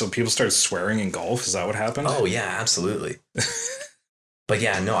yeah, so people started swearing in golf. Is that what happened? Oh yeah, absolutely. But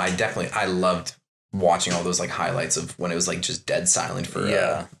yeah, no, I loved watching all those like highlights of when it was like just dead silent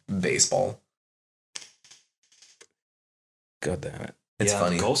for baseball. God damn it. It's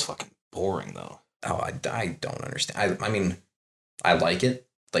funny. Golf's fucking boring though. Oh, I don't understand. I mean, I like it.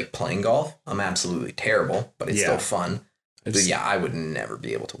 Like playing golf, I'm absolutely terrible, but it's still fun. But yeah, I would never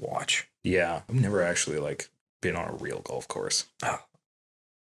be able to watch. Yeah, I've never actually like been on a real golf course. Oh,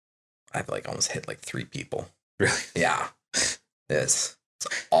 I've like almost hit like 3 people. Really? Yeah, it's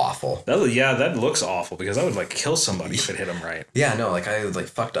awful. That looks awful because I would like kill somebody if it hit them right. Yeah, no, like I like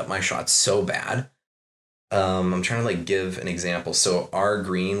fucked up my shot so bad. I'm trying to like give an example. So our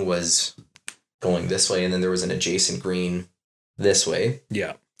green was going this way, and then there was an adjacent green this way.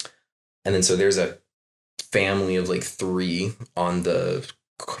 Yeah. And then so there's a family of like 3 on the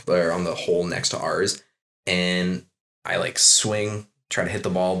hole next to ours, and I like swing, try to hit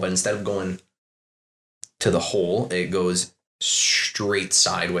the ball, but instead of going to the hole, it goes straight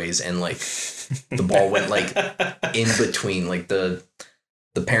sideways, and like the ball went like in between. Like the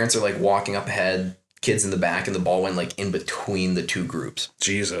parents are like walking up ahead, kids in the back, and the ball went like in between the 2 groups.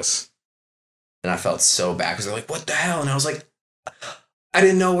 Jesus. And I felt so bad because they're like, what the hell? And I was like, I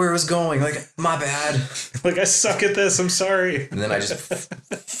didn't know where it was going. Like, my bad. Like, I suck at this. I'm sorry. And then I just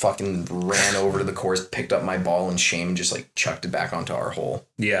fucking ran over to the course, picked up my ball in shame, and just like chucked it back onto our hole.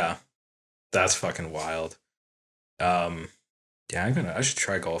 Yeah. That's fucking wild. Yeah, I should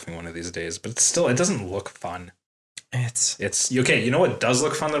try golfing one of these days, but it doesn't look fun. It's okay. You know what does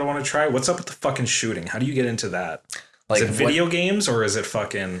look fun that I want to try? What's up with the fucking shooting? How do you get into that? Like, is it video games or is it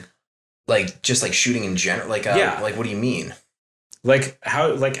fucking like just like shooting in general? Like, like what do you mean? Like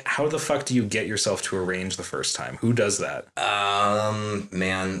how the fuck do you get yourself to a range the first time? Who does that?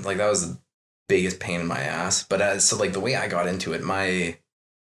 Man, like that was the biggest pain in my ass. But so like the way I got into it, my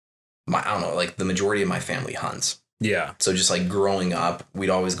I don't know, like the majority of my family hunts. Yeah. So just like growing up, we'd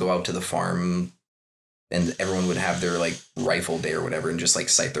always go out to the farm and everyone would have their like rifle day or whatever and just like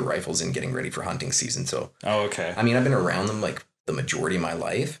sight their rifles in getting ready for hunting season. So, Oh, okay. I mean, I've been around them like the majority of my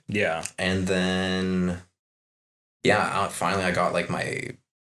life. Yeah. And then, yeah, finally I got like my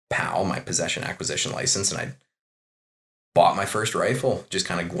PAL, my possession acquisition license, and I bought my first rifle, just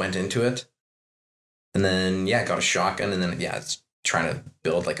kind of went into it. And then, yeah, got a shotgun. And then, yeah, it's trying to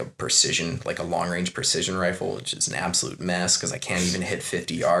build like a precision, like a long range precision rifle, which is an absolute mess because I can't even hit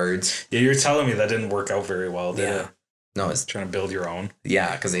 50 yards. Yeah, you're telling me that didn't work out very well, did it? No, it's Trying to build your own.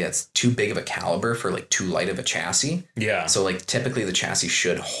 yeah, because it's too big of a caliber for like too light of a chassis. Yeah. So like typically the chassis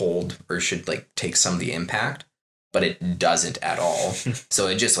should hold or should like take some of the impact, but it doesn't at all. So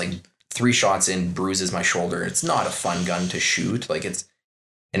it just like 3 shots in bruises my shoulder. It's not a fun gun to shoot. Like it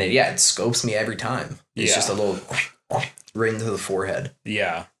scopes me every time. It's just a little right into the forehead.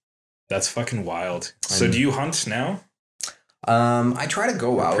 Yeah. That's fucking wild. So do you hunt now? I try to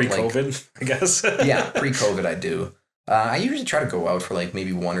go out Pre-COVID, I guess. Yeah, pre-COVID I do. I usually try to go out for like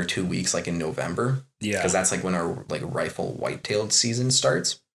maybe 1 or 2 weeks, like in November. Yeah. Because that's like when our like rifle white-tailed season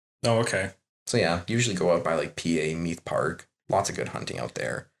starts. Oh, okay. So yeah, usually go out by like PA, Meath Park. Lots of good hunting out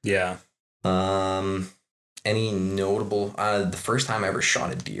there. Yeah. Any notable? The first time I ever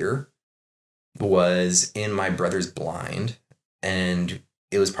shot a deer was in my brother's blind, and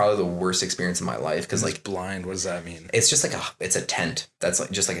it was probably the worst experience of my life because like blind. What does that mean? it's just like it's a tent that's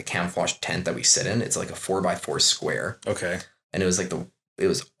like just like a camouflage tent that we sit in. It's like a 4x4 square. Okay. And it was like it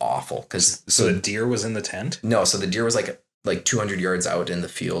was awful because so the deer was in the tent? No, so the deer was like 200 yards out in the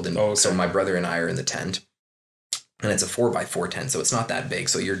field, and so my brother and I are in the tent, and it's a 4x4 tent, so it's not that big.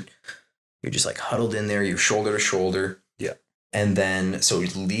 So you're just like huddled in there, you're shoulder to shoulder. Yeah. And then so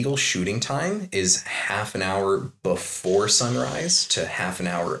legal shooting time is half an hour before sunrise to half an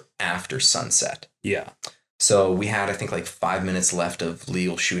hour after sunset. Yeah. So we had I think like 5 minutes left of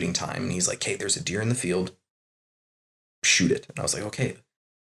legal shooting time, and he's like, "Hey, there's a deer in the field. Shoot it." And I was like, "Okay."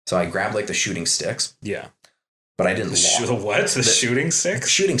 So I grabbed like the shooting sticks. Yeah. But I didn't the what? The shooting sticks?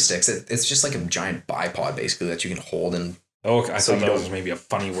 Shooting sticks. It's just like a giant bipod basically that you can hold and. Oh, okay. I thought that was maybe a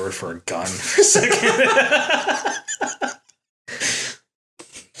funny word for a gun for a second.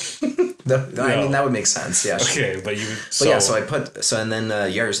 I mean that would make sense. Yeah. Okay, but and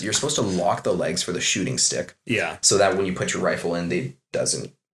then you're supposed to lock the legs for the shooting stick. Yeah. So that when you put your rifle in, they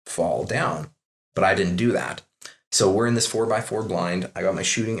doesn't fall down. But I didn't do that. So we're in this 4x4 blind. I got my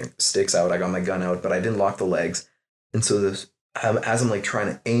shooting sticks out. I got my gun out, but I didn't lock the legs. And so as I'm like trying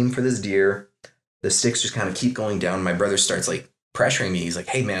to aim for this deer, the sticks just kind of keep going down. My brother starts like pressuring me. He's like,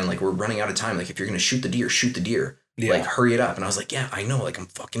 "Hey man, like we're running out of time. Like if you're going to shoot the deer, shoot the deer. Yeah. Like hurry it up." And I was like, "Yeah, I know. Like I'm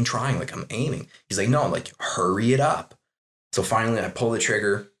fucking trying. Like I'm aiming." He's like, "No, like hurry it up." So finally I pull the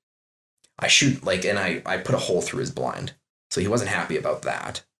trigger. I shoot and I put a hole through his blind. So he wasn't happy about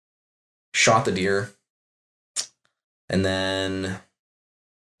that. Shot the deer. And then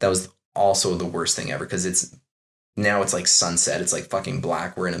that was also the worst thing ever because it's like sunset. It's like fucking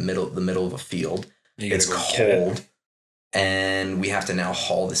black. We're in the middle of a field. It's cold. And we have to now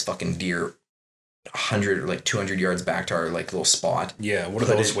haul this fucking deer 100 or like 200 yards back to our like little spot. Yeah. What do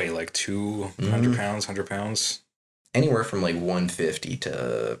those weigh? Like 200 pounds, 100 pounds? Anywhere from like 150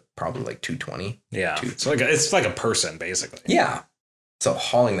 to probably like 220. Yeah. So it's like a person basically. Yeah. So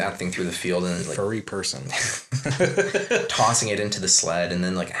hauling that thing through the field and like furry person, tossing it into the sled, and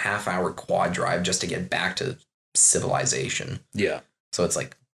then like a half-hour quad drive just to get back to civilization. Yeah. So it's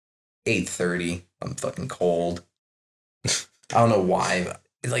like 8:30. I'm fucking cold. I don't know why. But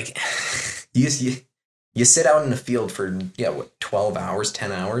like you sit out in the field for 12 hours,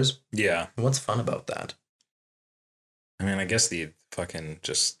 10 hours. Yeah. What's fun about that? I mean, I guess the fucking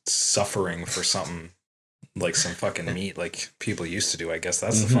just suffering for something. Like some fucking meat like people used to do. I guess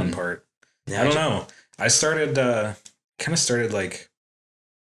that's the fun part. Yeah, I don't know. I started like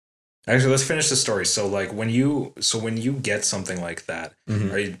actually let's finish the story. So like when you get something like that,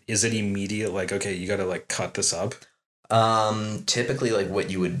 is it immediate like okay, you gotta like cut this up? Typically like what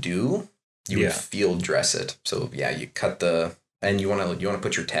you would do, you would field dress it. So yeah, you cut and you wanna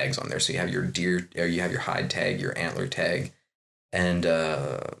put your tags on there. So you have your deer or you have your hide tag, your antler tag. And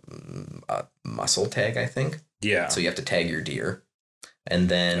a muscle tag, I think. Yeah. So you have to tag your deer, and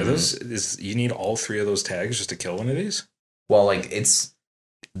then you need all 3 of those tags just to kill one of these. Well, like it's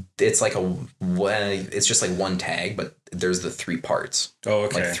like it's just like one tag, but there's the 3 parts. Oh,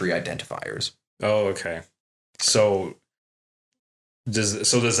 okay. Like 3 identifiers. Oh, okay. So does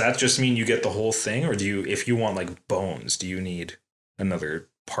that just mean you get the whole thing, or if you want like bones, do you need another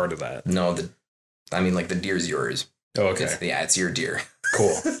part of that? No, like the deer's yours. Oh, okay. It's your deer.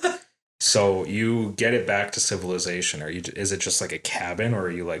 Cool. So you get it back to civilization. Is it just like a cabin, or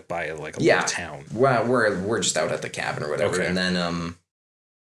are you like by like a Yeah. little town? Well, we're just out at the cabin or whatever, Okay. and then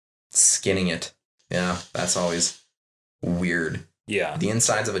skinning it. Yeah, that's always weird. Yeah. The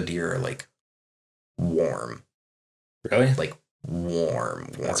insides of a deer are like warm, Really? like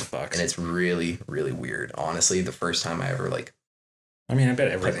warm. That's fucked. And it's really, really weird. Honestly, the first time I ever like, I mean, I bet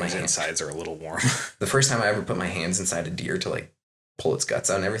my everything's hand- insides are a little warm. the first time I ever put my hands inside a deer to like pull its guts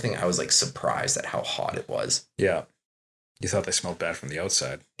out and everything, I was like surprised at how hot it was. Yeah. You thought they smelled bad from the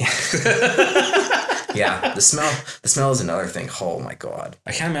outside. Yeah, the smell is another thing. Oh my god.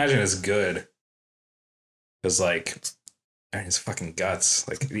 I can't imagine it's good. Because, like, I mean, it's fucking guts.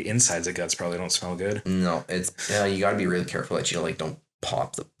 Like, the insides of guts probably don't smell good. No, it's you got to be really careful that you like don't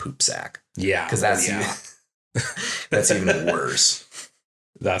pop the poop sack, Yeah. because that's yeah. that's even worse.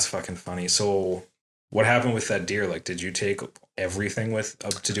 That's fucking funny. So, what happened with that deer? Like, did you take everything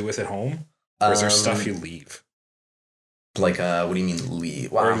to do with it home? Or is there stuff you leave? Like what do you mean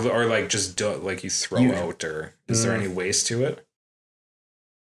leave? Wow. Or like just like you throw out, or is there any waste to it?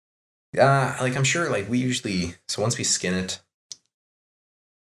 Like I'm sure like we usually, so once we skin it,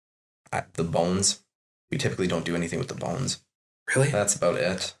 the bones, we typically don't do anything with the bones. Really? That's about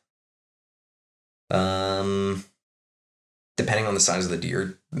it. Depending on the size of the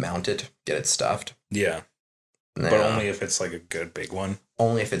deer, mount it, get it stuffed. Yeah. But only if it's like a good big one.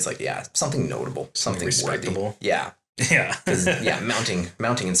 Only if it's like, yeah, something notable, something respectable. worthy. Yeah. Yeah. Yeah, mounting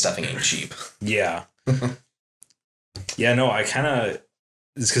and stuffing ain't cheap. Yeah. Yeah, no, I kind of,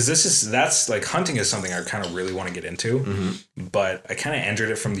 because that's like hunting is something I kind of really want to get into, Mm-hmm. but I kind of entered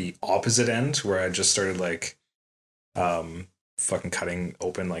it from the opposite end where I just started like, fucking cutting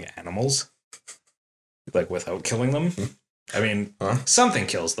open like animals, like without killing them. I mean, something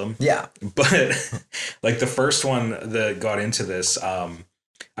kills them. Yeah. But like the first one that got into this,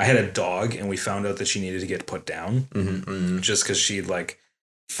 I had a dog and we found out that she needed to get put down just because she'd like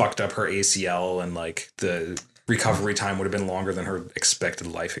fucked up her ACL and like the recovery time would have been longer than her expected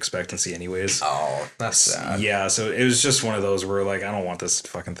life expectancy anyways. Oh, that's sad. Yeah, so it was just one of those where like I don't want this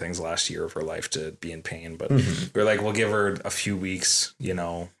fucking thing's last year of her life to be in pain, but we're like we'll give her a few weeks, you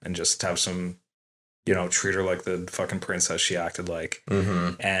know, and just have some, you know, treat her like the fucking princess she acted like.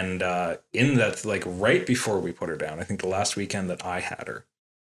 And in that, like right before we put her down, I think the last weekend that I had her,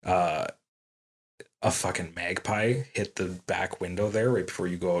 a fucking magpie hit the back window there right before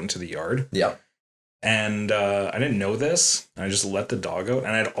you go out into the yard. Yeah. And I didn't know this. And I just let the dog out.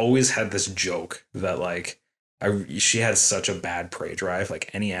 And I'd always had this joke that like she had such a bad prey drive. Like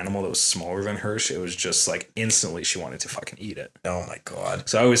any animal that was smaller than her, it was just like instantly she wanted to fucking eat it. Oh my god.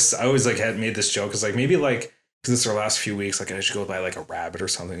 So I always like had made this joke because like maybe like because it's our last few weeks, like I should go buy like a rabbit or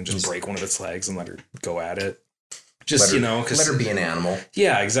something and just break one of its legs and let her go at it. Just, you know, because let her be an animal.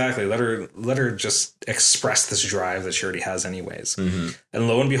 Yeah, exactly. Let her just express this drive that she already has anyways. And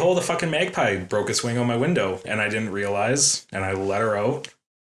lo and behold, the fucking magpie broke its wing on my window and I didn't realize and I let her out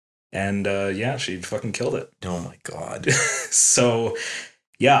and yeah, she fucking killed it. Oh my god. So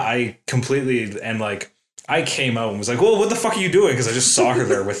yeah, I completely, and like I came out and was like, well, what the fuck are you doing? Because I just saw her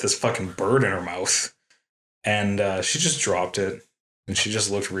there with this fucking bird in her mouth and she just dropped it and she just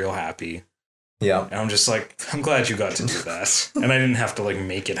looked real happy. Yeah. And I'm just like, I'm glad you got to do that. And I didn't have to like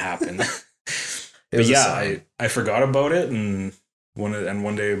make it happen. But yeah, I forgot about it. And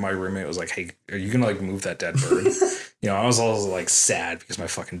one day my roommate was like, hey, are you going to like move that dead bird? You know, I was all like sad because my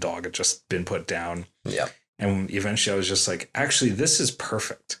fucking dog had just been put down. Yeah. And eventually I was just like, actually, this is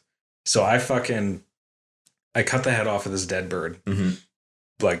perfect. So I cut the head off of this dead bird,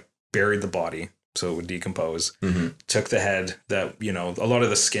 like buried the body so it would decompose. Took the head that, you know, a lot of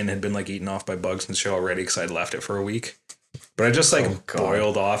the skin had been like eaten off by bugs and shit already because I'd left it for a week. But I just like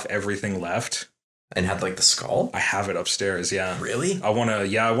boiled off everything left. And had like the skull? I have it upstairs, yeah. Really? I wanna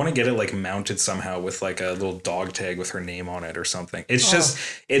get it like mounted somehow with like a little dog tag with her name on it or something. It's just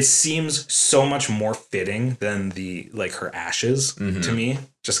it seems so much more fitting than the like her ashes to me.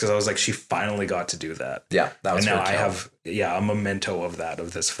 Just because I was like, she finally got to do that. Yeah, that was. And now I have a memento of that,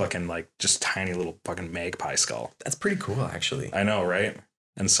 of this fucking like just tiny little fucking magpie skull. That's pretty cool, actually. I know, right?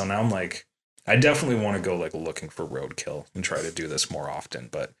 And so now I'm like, I definitely want to go like looking for roadkill and try to do this more often,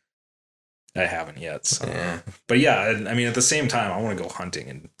 but I haven't yet. So. Yeah. But yeah, I mean, at the same time, I want to go hunting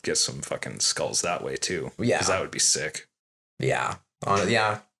and get some fucking skulls that way too. Yeah. Because that would be sick. Yeah.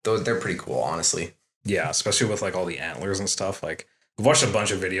 They're pretty cool, honestly. Yeah, especially with like all the antlers and stuff. Like, I've watched a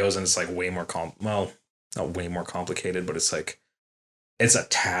bunch of videos and it's like way more not way more complicated, but it's like, it's a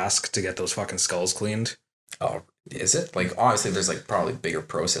task to get those fucking skulls cleaned. Oh, is it? Like, obviously, there's like probably bigger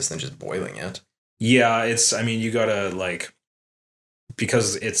process than just boiling it. Yeah, I mean, you gotta like,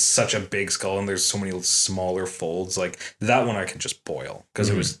 because it's such a big skull and there's so many smaller folds. Like that one I can just boil because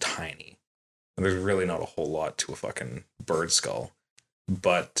it was tiny. And there's really not a whole lot to a fucking bird skull.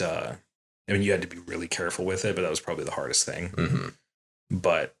 But I mean, you had to be really careful with it, but that was probably the hardest thing. Mm-hmm.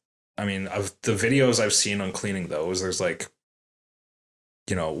 But I mean, of the videos I've seen on cleaning those, there's like,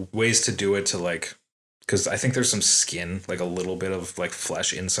 you know, ways to do it to like, because I think there's some skin, like a little bit of like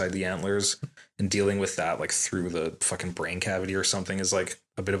flesh inside the antlers, and dealing with that like through the fucking brain cavity or something is like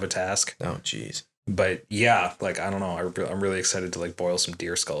a bit of a task. Oh, jeez. But yeah, like I don't know, I'm really excited to like boil some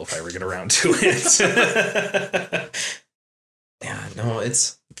deer skull if I ever get around to it. Yeah, no,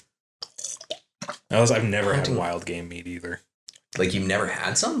 it's I've never had Hunting. wild game meat either. like you've never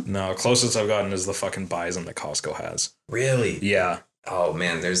had some? No, closest I've gotten is the fucking bison that Costco has. Really? Yeah. Oh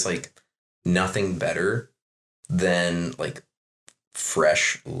man, there's like nothing better than like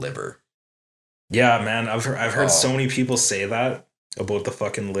fresh liver. Yeah, man, I've heard Oh. so many people say that about the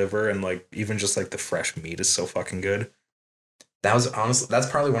fucking liver, and like even just like the fresh meat is so fucking good. That was honestly, that's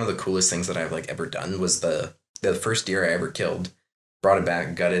probably one of the coolest things that I've like ever done was the first deer I ever killed. Brought it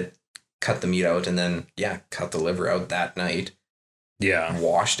back, gutted, cut the meat out, and then cut the liver out that night. Yeah.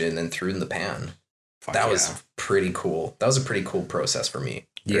 Washed it and then threw it in the pan. Fuck That yeah. was pretty cool. That was a pretty cool process for me.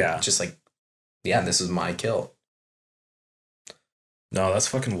 Yeah. Just like, yeah, this was my kill. No, that's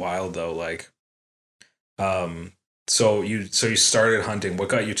fucking wild though. Like, so you started hunting. What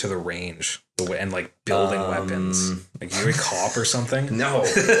got you to the range? And like building weapons? Like you a cop or something? No,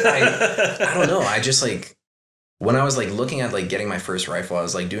 I don't know. I just like when I was like looking at like getting my first rifle, I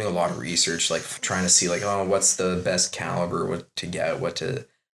was like doing a lot of research, like trying to see like, oh, what's the best caliber, what to get,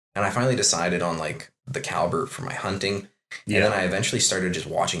 and I finally decided on like the caliber for my hunting. Yeah. And then I eventually started just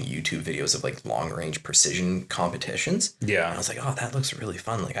watching YouTube videos of like long range precision competitions. And I Yeah. was like, oh, that looks really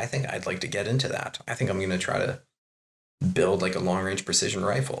fun. Like, I think I'd like to get into that. I think I'm going to try to build like a long range precision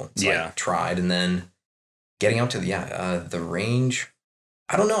rifle. So Yeah. I tried, and then getting out to the range.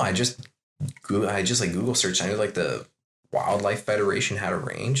 I don't know. I just like Google searched. I knew like the Wildlife Federation had a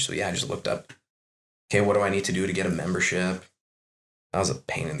range. So yeah, I just looked up, okay, what do I need to do to get a membership? That was a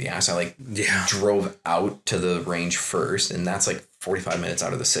pain in the ass. I like Yeah. drove out to the range first, and that's like 45 minutes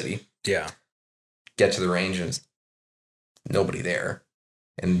out of the city. Yeah. Get to the range and there's nobody there.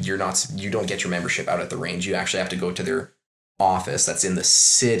 And you don't get your membership out at the range. You actually have to go to their office that's in the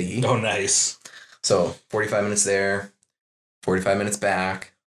city. Oh, nice. So 45 minutes there, 45 minutes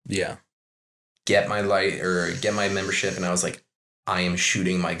back, Yeah. get my membership. And I was like, I am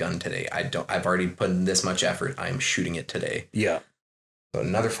shooting my gun today. I've already put in this much effort. I am shooting it today. Yeah. So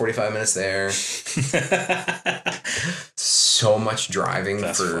another 45 minutes there. So much driving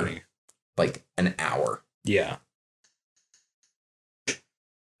That's for funny. like an hour. Yeah.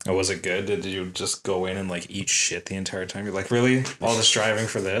 Oh, was it good? Did you just go in and like eat shit the entire time? You're like, really? All this driving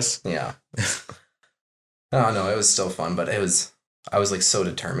for this? Yeah. Oh no, it was still fun, but I was like so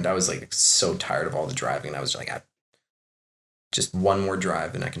determined. I was like so tired of all the driving, and I was like, just one more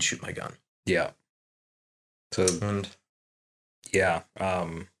drive and I can shoot my gun. Yeah. So And yeah. I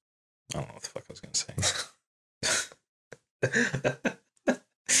don't know what the fuck I was gonna say.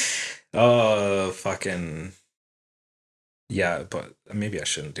 Fucking yeah, but maybe I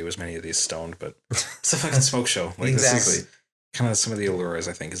shouldn't do as many of these stoned, but it's a fucking smoke show. Like exactly. this is kind of some of the allures,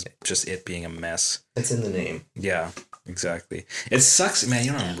 I think, is just it being a mess. It's in the name. Yeah, exactly. It sucks, man.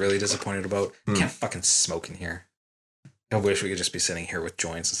 You know what I'm really disappointed about? Can't fucking smoke in here. I wish we could just be sitting here with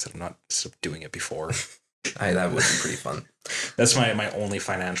joints instead of doing it before. That would be pretty fun. That's my only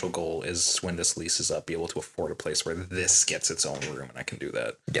financial goal is when this lease is up, be able to afford a place where this gets its own room and I can do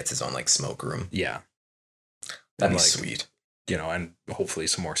that. Gets his own like smoke room. Yeah. That'd be like, sweet. You know, and hopefully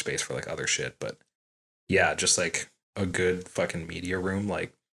some more space for like other shit. But yeah, just like a good fucking media room.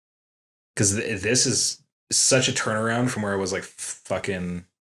 Like, because this is such a turnaround from where I was like fucking,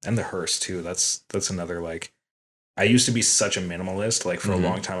 and the Hearst too. That's another like, I used to be such a minimalist. Like for a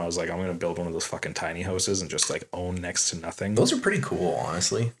long time, I was like, I'm going to build one of those fucking tiny houses and just like own next to nothing. Those are pretty cool,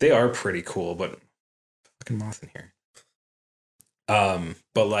 honestly. They are pretty cool, but fucking moth in here.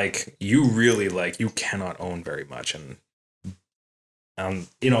 But like you really like you cannot own very much, and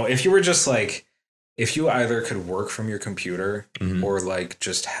you know, if you were just like, if you either could work from your computer or like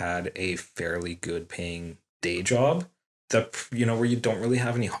just had a fairly good paying day job that, you know, where you don't really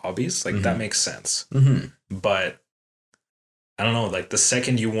have any hobbies, like that makes sense. But I don't know, like the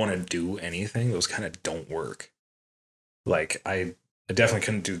second you want to do anything, those kind of don't work. Like I definitely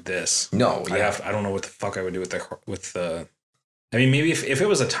couldn't do this. No, yeah. I don't know what the fuck I would do with the I mean, maybe if it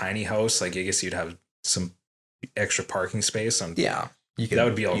was a tiny house, like I guess you'd have some extra parking space on. Yeah. You could, that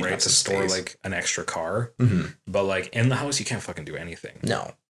would be all you'd right have to some store space. like an extra car, Mhm. but like in the house you can't fucking do anything.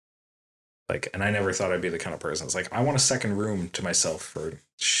 No. Like, and I never thought I'd be the kind of person that's like, I want a second room to myself for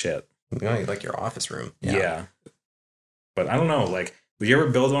shit. You know, like your office room. Yeah. But I don't know. Like, would you ever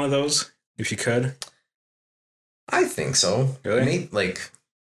build one of those if you could? I think so. Really? Maybe, like,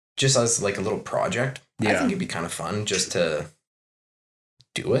 just as like a little project. I Yeah. think it'd be kind of fun just to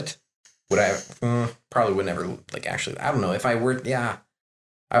do it. Would I? Probably would never, like, actually. I don't know if I were. Yeah.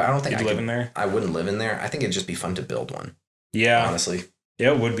 I don't think You'd I live could, in there? I wouldn't live in there. I think it'd just be fun to build one. Yeah. Honestly.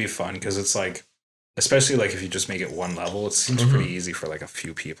 Yeah, it would be fun because it's like, especially like if you just make it one level, it seems pretty easy for like a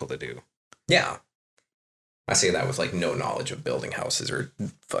few people to do. Yeah. I say that with like no knowledge of building houses or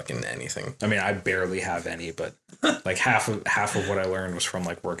fucking anything. I mean, I barely have any, but like half of what I learned was from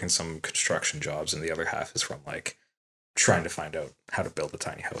like working some construction jobs, and the other half is from like trying to find out how to build a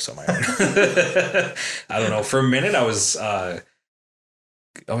tiny house on my own. I don't know. For a minute, I was.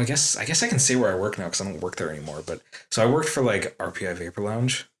 I guess I can say where I work now because I don't work there anymore. But so I worked for like RPI Vapor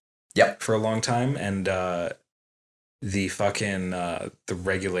Lounge. Yep. For a long time, and the fucking the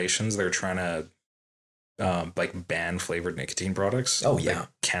regulations they're trying to like ban flavored nicotine products. Oh yeah. Like,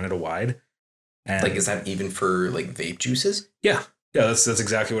 Canada wide. And Like, is that even for like vape juices? yeah, that's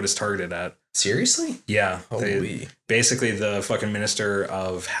exactly what it's targeted at. Seriously? Yeah, Holy. basically the fucking Minister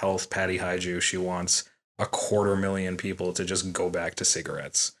of Health, Patty Hyju, she wants 250,000 people to just go back to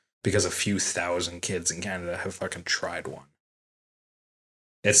cigarettes because a few thousand kids in Canada have fucking tried one.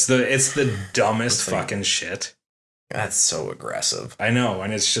 It's the dumbest Like- fucking shit. That's so aggressive. I know,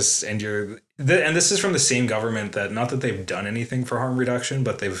 and it's just, and this is from the same government that, not that they've done anything for harm reduction,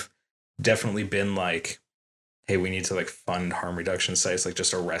 but they've definitely been like, hey, we need to like fund harm reduction sites, like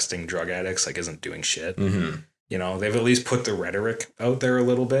just arresting drug addicts like isn't doing shit. Mm-hmm. You know, they've at least put the rhetoric out there a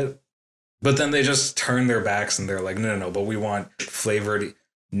little bit, but then they just turn their backs and they're like, no, but we want flavored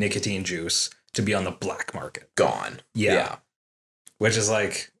nicotine juice to be on the black market. Gone. Yeah. Which is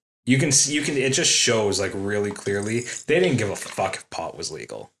like, you can it just shows like really clearly they didn't give a fuck if pot was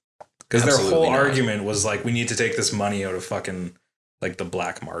legal, because their Absolutely whole not. argument was like, we need to take this money out of fucking like the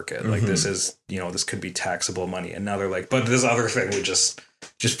black market. Like, this is, this could be taxable money, and now they're like, but this other thing would just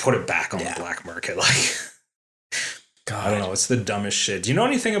put it back on the black market. Like, God. I don't know, it's the dumbest shit. Do you know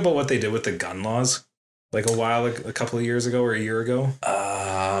anything about what they did with the gun laws like a couple of years ago or a year ago?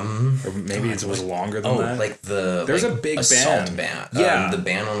 Or maybe it was longer than that. Like there's like a big assault ban. ban. Yeah. The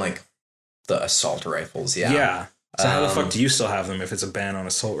ban on like the assault rifles. Yeah. Yeah. So how the fuck Um, do you still have them if it's a ban on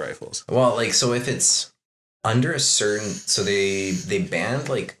assault rifles? Well, like, so if it's under a certain, so they banned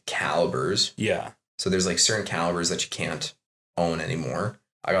like calibers. Yeah. So there's like certain calibers that you can't own anymore.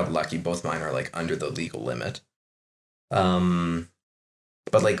 I got lucky; both mine are like under the legal limit.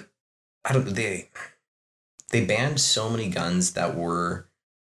 But like, I don't. They banned so many guns that were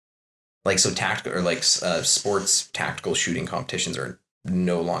like, so tactical, or like sports tactical shooting competitions are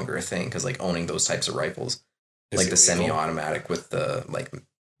no longer a thing, because like owning those types of rifles, Is like it the legal? semi-automatic with the like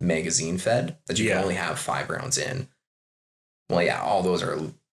magazine fed that you Yeah. can only have 5 rounds in. Well, yeah, all those are.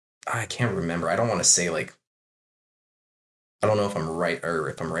 I can't remember. I don't want to say like. I don't know if I'm right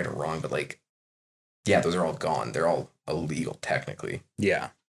or wrong, but like, yeah, those are all gone. They're all illegal technically. Yeah.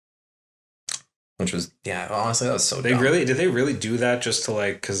 Which was, yeah, honestly, that was so They dumb. did they really do that just to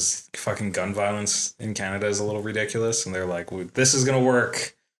like, because fucking gun violence in Canada is a little ridiculous, and they're like, this is gonna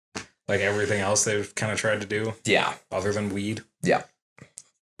work like everything else they've kind of tried to do Yeah. other than weed. Yeah.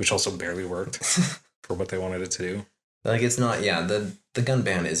 Which also barely worked for what they wanted it to do. Like, it's not, yeah, the gun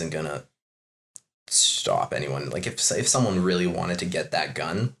ban isn't gonna stop anyone. Like, if someone really wanted to get that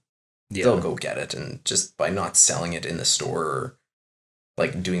gun, Yeah. they'll go get it, and just by not selling it in the store, or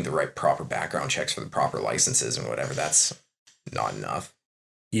like doing the right proper background checks for the proper licenses and whatever, that's not enough.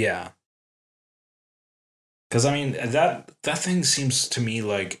 Yeah. Because I mean, that thing seems to me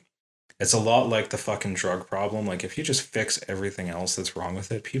like it's a lot like the fucking drug problem. Like, if you just fix everything else that's wrong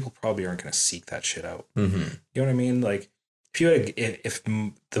with it, people probably aren't going to seek that shit out. Mm-hmm. You know what I mean? Like, if you had, if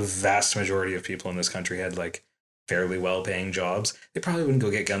the vast majority of people in this country had like fairly well-paying jobs, they probably wouldn't go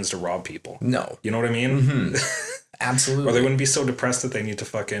get guns to rob people. No. You know what I mean? Mm-hmm. Absolutely. Or they wouldn't be so depressed that they need to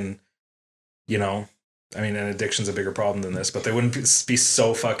fucking, I mean, and addiction's a bigger problem than this, but they wouldn't be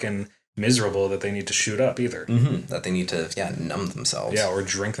so fucking miserable that they need to shoot up either. Mm-hmm. That they need to, numb themselves. Yeah, or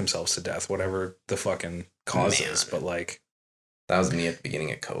drink themselves to death, whatever the fucking cause Man. is. But like, That was me at the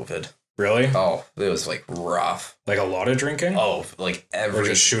beginning of COVID. really? Oh, it was like rough. Like a lot of drinking? Oh, like Or every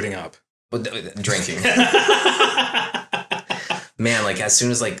just shooting up? drinking. Man, like as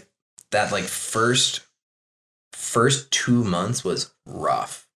soon as like that, like first 2 months was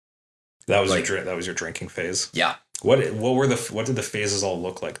rough. That was Like- that was your drinking phase. Yeah. What did the phases all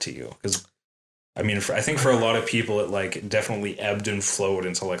look like to you? Because I mean, I think for a lot of people, it like definitely ebbed and flowed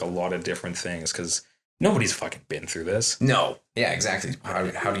into like a lot of different things because nobody's fucking been through this. No. Yeah, exactly.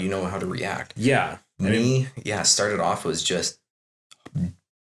 How do you know how to react? Yeah. Started off was just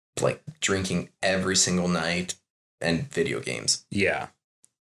like drinking every single night and video games. Yeah.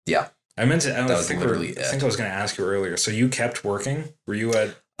 Yeah. I meant to. I That was think literally I think I was going to ask you earlier. So you kept working? Were you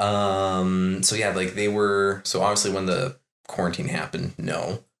at? So yeah, like they were. So obviously, when the quarantine happened,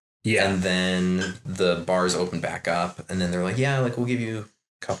 no. Yeah. And then the bars opened back up, and then they're like, yeah, like we'll give you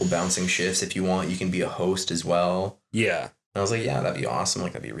a couple bouncing shifts if you want. You can be a host as well. Yeah. And I was like, yeah, that'd be awesome.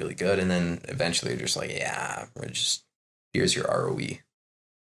 Like that'd be really good. And then eventually, they're just like, yeah, here's your ROE.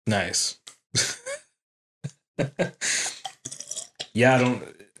 Nice. Yeah,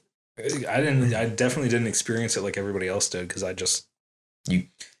 I definitely didn't experience it like everybody else did because You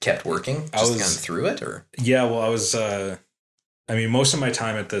kept working, just gone through it, or? Yeah, well, I was. I mean, most of my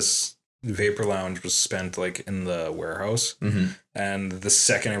time at this Vapor Lounge was spent like in the warehouse, and the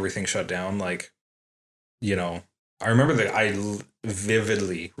second everything shut down, like, you know, I remember that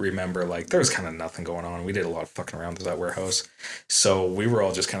vividly remember like there was kind of nothing going on. We did a lot of fucking around with that warehouse, so we were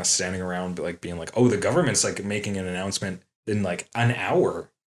all just kind of standing around, like being like, "Oh, the government's like making an announcement in like an hour."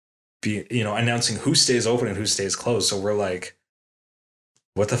 Announcing who stays open and who stays closed. So we're like,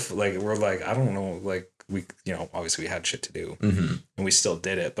 what the like? We're like, I don't know. Like we, obviously we had shit to do, and we still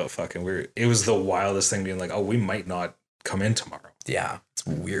did it. But fucking, it was the wildest thing being like, oh, we might not come in tomorrow. Yeah, it's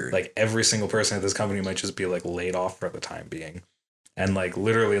weird. Like every single person at this company might just be like laid off for the time being. And like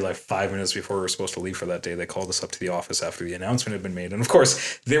literally like 5 minutes before we were supposed to leave for that day, they called us up to the office after the announcement had been made. And of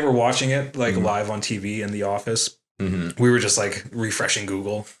course, they were watching it like live on TV in the office. We were just like refreshing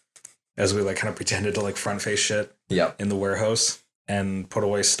Google as we like kind of pretended to like front face shit in the warehouse and put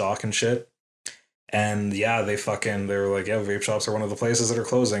away stock and shit. And yeah, they were like, yeah, vape shops are one of the places that are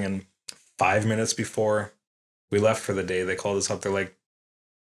closing. And 5 minutes before we left for the day, they called us up. They're like,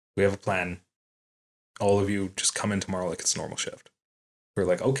 we have a plan. All of you just come in tomorrow like it's normal shift. We're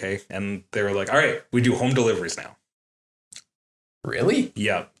like, okay. And they were like, all right, we do home deliveries now. Really?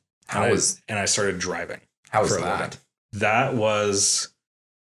 Yeah. And I started driving. How was that? That was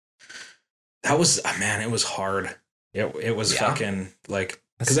man, it was hard. It was fucking like,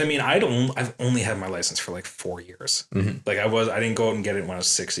 because I mean, I've only had my license for like 4 years. Like I didn't go out and get it when I was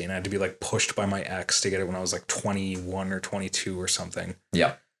 16. I had to be like pushed by my ex to get it when I was like 21 or 22 or something.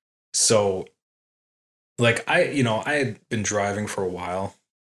 Yeah. So like I had been driving for a while,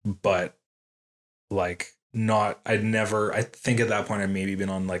 but like I think at that point I'd maybe been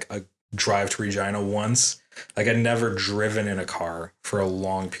on like a drive to Regina once. Like I'd never driven in a car for a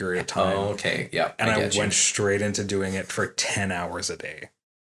long period of time. Oh, okay. Yeah. And I went straight into doing it for 10 hours a day.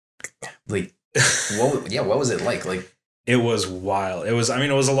 Like, what was it like? Like, it was wild. It was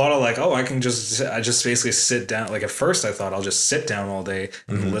a lot of like, oh, I just basically sit down. Like at first I thought I'll just sit down all day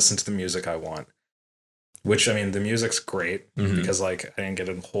and listen to the music I want. Which, I mean, the music's great because like I didn't get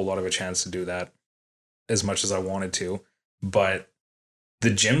a whole lot of a chance to do that as much as I wanted to. But the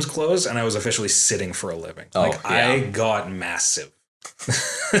gym's closed and I was officially sitting for a living. I got massive.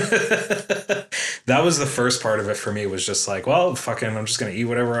 That was the first part of it for me, was just like, well, fucking, I'm just going to eat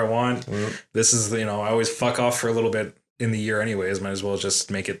whatever I want. This is, I always fuck off for a little bit in the year anyways. Might as well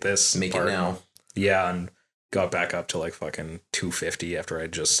just make it Make it now. Yeah. And got back up to like fucking 250 after I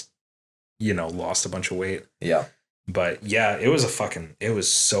just, lost a bunch of weight. Yeah. But yeah, it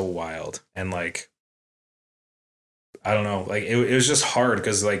was so wild. And like, I don't know, like it was just hard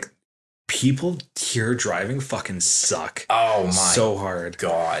because like people here driving fucking suck. Oh my, so hard.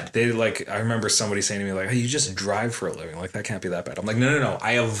 God. They like, I remember somebody saying to me like, "Hey, you just drive for a living. Like that can't be that bad." I'm like, no.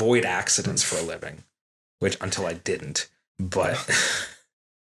 I avoid accidents for a living, which until I didn't. But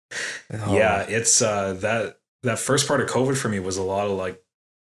yeah, it's that first part of COVID for me was a lot of like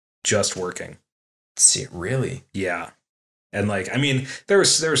just working. See, really? Yeah. And like, I mean, there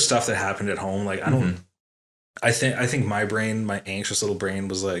was stuff that happened at home. Like I think my anxious little brain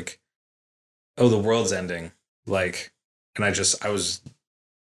was like, oh, the world's ending. Like, and I was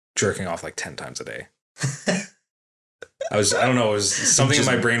jerking off like 10 times a day. I don't know, it was something in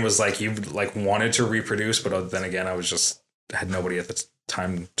my brain was like, you like wanted to reproduce, but then again, I had nobody at the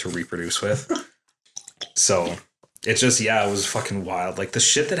time to reproduce with. So it was fucking wild. Like the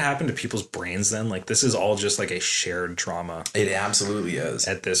shit that happened to people's brains then, like this is all just like a shared trauma. It absolutely is.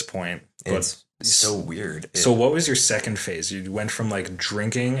 At this point. It's so weird. So what was your second phase? You went from like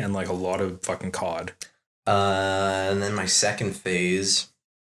drinking and like a lot of fucking COD. And then my second phase.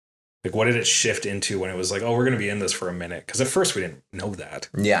 Like what did it shift into when it was like, oh, we're going to be in this for a minute? Because at first we didn't know that.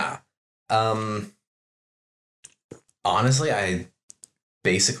 Yeah. Honestly, I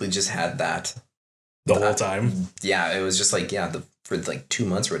basically just had that The whole time? Yeah, it was just like, yeah, for like 2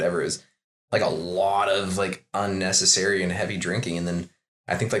 months or whatever, it was like a lot of like unnecessary and heavy drinking. And then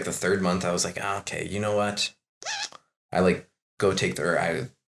I think like the third month, I was like, okay, you know what? I like go take the, or I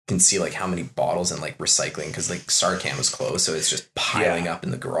can see like how many bottles and like recycling because like Sarcam was closed. So it's just piling up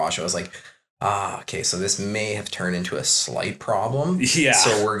in the garage. I was like, okay, so this may have turned into a slight problem. Yeah.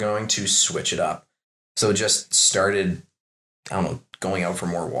 So we're going to switch it up. So just started, I don't know, going out for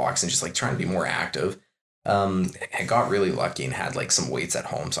more walks and just like trying to be more active. I got really lucky and had like some weights at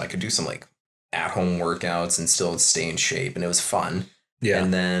home, so I could do some like at home workouts and still stay in shape, and it was fun. Yeah.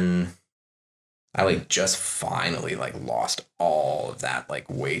 And then I like just finally like lost all of that like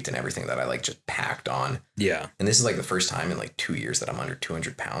weight and everything that I like just packed on. Yeah. And this is like the first time in like 2 years that I'm under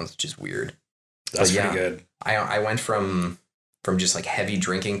 200 pounds, which is weird. That's pretty good. I went from just like heavy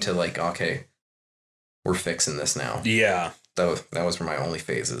drinking to like, okay, we're fixing this now. Yeah. That was for my only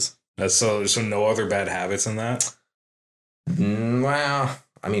phases. That's so no other bad habits in that? Well,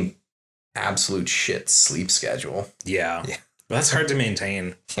 I mean, absolute shit sleep schedule. Yeah. Yeah. That's hard to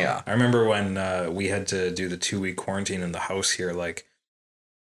maintain. Yeah. I remember when we had to do the 2-week quarantine in the house here, like,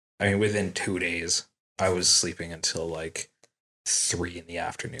 I mean, within 2 days, I was sleeping until like 3 in the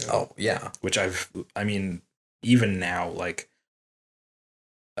afternoon. Oh, yeah. Which I mean, even now, like,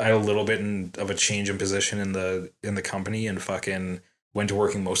 I had a little bit of a change in position in the company and fucking went to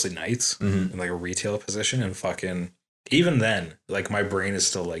working mostly nights in like a retail position, and fucking even then, like my brain is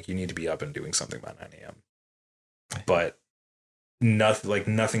still like, you need to be up and doing something by 9 a.m. But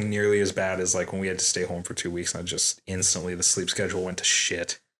nothing nearly as bad as like when we had to stay home for 2 weeks and I just instantly the sleep schedule went to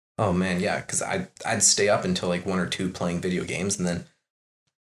shit. Oh man, yeah, because I'd stay up until like 1 or 2 playing video games and then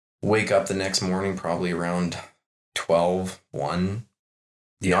wake up the next morning probably around 12, 1,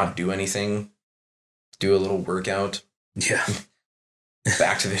 not do anything, do a little workout. Yeah.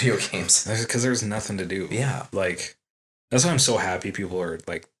 Back to video games. Because there's nothing to do. Yeah. Like, that's why I'm so happy people are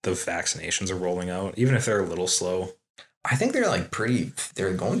like, the vaccinations are rolling out, even if they're a little slow. I think they're like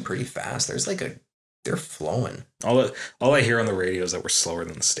they're going pretty fast. There's like they're flowing. All I hear on the radio is that we're slower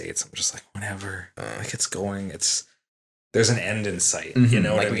than the States. I'm just like, whatever. Like, it's going, there's an end in sight. You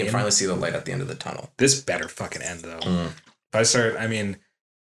know what I mean? We can finally see the light at the end of the tunnel. This better fucking end, though. If I mean,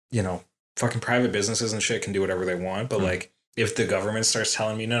 you know, fucking private businesses and shit can do whatever they want, but like, if the government starts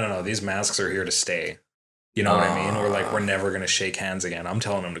telling me, no, these masks are here to stay, you know what I mean? Or like, we're never going to shake hands again. I'm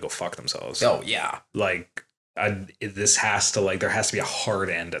telling them to go fuck themselves. Oh, yeah. Like, this has to, like, there has to be a hard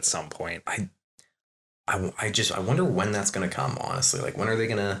end at some point. I wonder when that's going to come, honestly. Like, when are they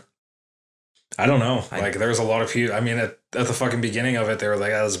going to? I don't know. Like, there's a lot of people, I mean, at the fucking beginning of it, they were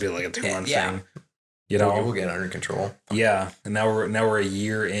like, this will be like a 2-month thing. You know, we'll get it under control. Yeah. And now we're a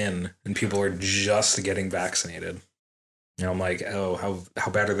year in and people are just getting vaccinated. You know, I'm like, oh,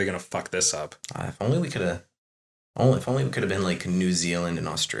 how bad are they gonna fuck this up? If only we could have been like New Zealand and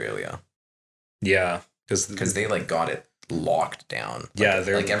Australia. Yeah, because they like got it locked down. Yeah,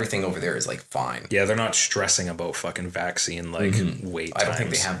 they're like everything over there is like fine. Yeah, they're not stressing about fucking vaccine like wait times. I don't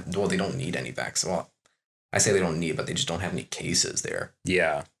think they have. Well, they don't need any vaccine. Well, I say they don't need, but they just don't have any cases there.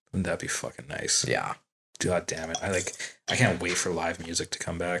 Yeah, wouldn't that be fucking nice? Yeah. God damn it! I can't wait for live music to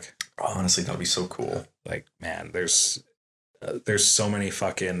come back. Honestly, that'll be so cool. Like, man, there's so many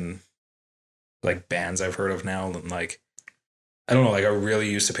fucking like bands I've heard of now, and like, I don't know, like I really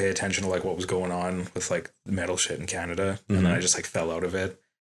used to pay attention to like what was going on with like metal shit in Canada, and then I just like fell out of it,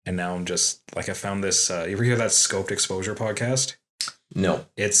 and now I'm just like, I found this. You ever hear that Scoped Exposure podcast? No.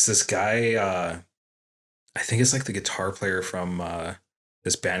 It's this guy. I think it's like the guitar player from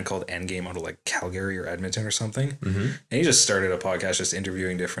this band called Endgame out of like Calgary or Edmonton or something, and he just started a podcast just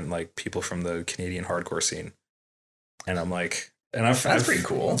interviewing different like people from the Canadian hardcore scene. And I'm like, and that's pretty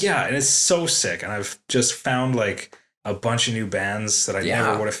cool. Yeah, and it's so sick. And I've just found like a bunch of new bands that I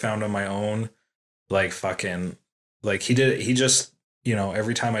never would have found on my own. Like fucking, like he just, you know,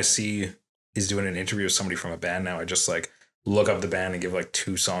 every time I see he's doing an interview with somebody from a band now, I just like look up the band and give like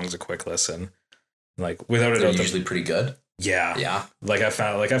 2 songs a quick listen. Like without They're usually pretty good. Yeah. Yeah. Like I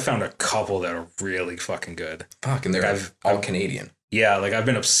found a couple that are really fucking good. Fuck, and they're all Canadian. Yeah, like I've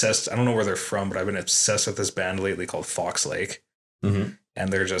been obsessed. I don't know where they're from, but I've been obsessed with this band lately called Fox Lake. And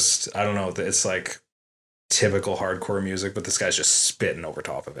they're just, I don't know, it's like typical hardcore music, but this guy's just spitting over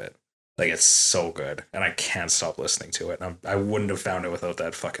top of it. Like, it's so good. And I can't stop listening to it. And I wouldn't have found it without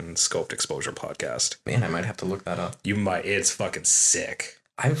that fucking Scoped Exposure podcast. Man, I might have to look that up. You might. It's fucking sick.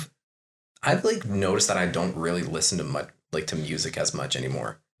 I've like noticed that I don't really listen to much, like to music as much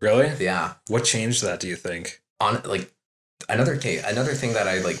anymore. Really? Yeah. What changed that, do you think? Another thing that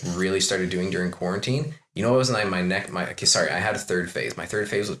I like really started doing during quarantine. You know what was okay, sorry, I had a third phase. My third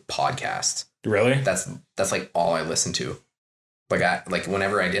phase was podcasts. Really? That's like all I listened to. Like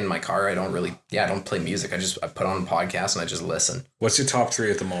whenever I get in my car, I don't play music. I put on a podcast and I just listen. What's your top 3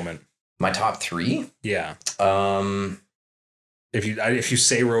 at the moment? My top 3? Yeah. If you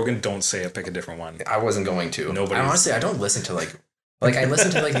say Rogan, don't say it. Pick a different one. I wasn't going to. Honestly, I don't listen to like I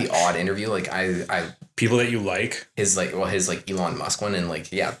listen to like the odd interview. Like I people that you like. His Elon Musk one, and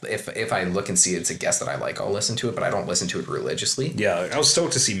like yeah, if I look and see it's a guest that I like, I'll listen to it. But I don't listen to it religiously. Yeah, I was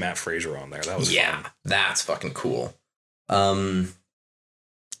stoked to see Matt Fraser on there. That was fun. That's fucking cool. 2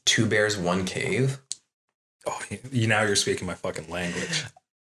 Bears, 1 Cave. Oh, you're speaking my fucking language.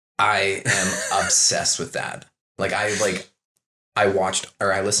 I am obsessed with that. I watched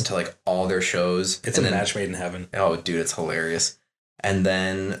or I listened to like all their shows. It's a match made in heaven. Oh, dude, it's hilarious. And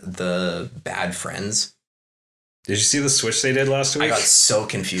then the Bad Friends. Did you see the switch they did last week? I got so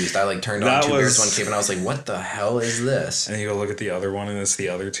confused. I like turned on 2 Bears, 1 Cave, and I was like, "What the hell is this?" And you go look at the other one, and it's the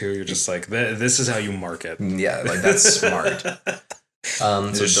other two. You're just like, "This is how you market." Yeah, like that's smart.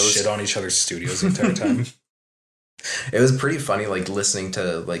 So those shit on each other's studios the entire time. It was pretty funny, like listening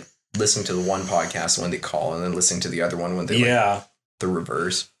to the one podcast when they call, and then listening to the other one when they the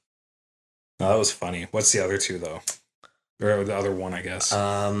reverse. No, that was funny. What's the other two though? Or the other one, I guess.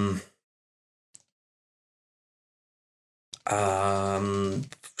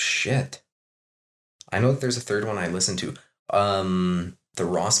 Shit. I know that there's a third one I listened to. The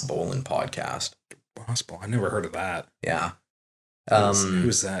Ross Bolin podcast. Ross Bolin? I never heard of that. Yeah.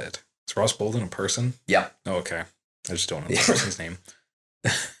 Who's that? Is Ross Bolin a person? Yeah. Oh, okay. I just don't know the person's name.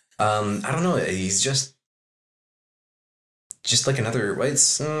 I don't know. He's just like another.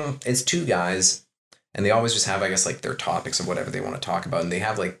 It's 2 guys, and they always just have, I guess, like their topics of whatever they want to talk about, and they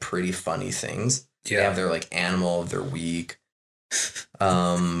have like pretty funny things. Yeah. They have their like animal of their week.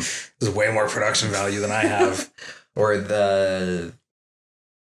 There's way more production value than I have. Or the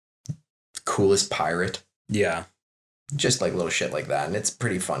coolest pirate. Yeah. Just like little shit like that, and it's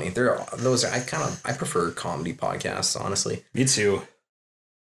pretty funny. I prefer comedy podcasts, honestly. Me too.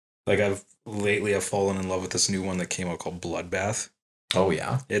 Like I've fallen in love with this new one that came out called Bloodbath. Oh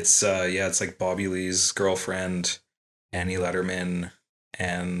yeah. It's it's like Bobby Lee's girlfriend, Annie Letterman,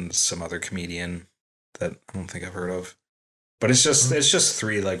 and some other comedian that I don't think I've heard of. But it's just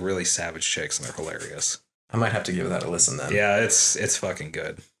 3 like really savage chicks, and they're hilarious. I might have to give that a listen then. Yeah, it's fucking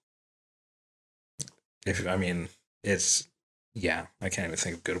good. I can't even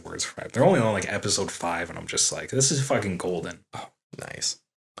think of good words for it. They're only on like episode 5, and I'm just like, this is fucking golden. Oh, nice.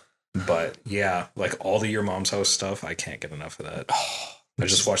 But yeah, like all the Your Mom's House stuff, I can't get enough of that. Oh, I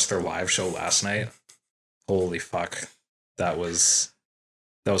just watched their live show last night. Holy fuck. That was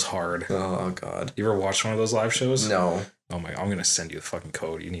hard. Oh god. You ever watched one of those live shows? No. Oh my, I'm gonna send you the fucking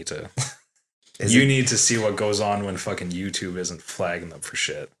code. You need to need to see what goes on when fucking YouTube isn't flagging them for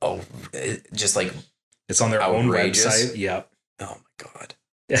shit. Oh, just like it's on their outrageous own website. Yep. Oh my god.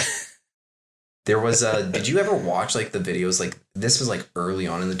 Yeah. There was did you ever watch like the videos, like this was like early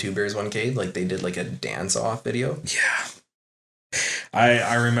on in the 2 Bears 1 Cave, like they did like a dance off video? Yeah.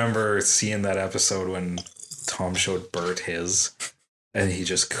 I remember seeing that episode when Tom showed Bert his, and he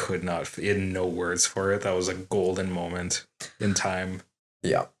just could not, he had no words for it. That was a golden moment in time.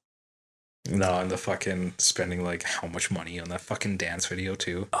 Yeah. No, and the fucking spending like how much money on that fucking dance video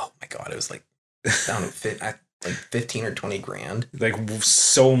too. Oh my god, it was like down like 15 or 20 grand. Like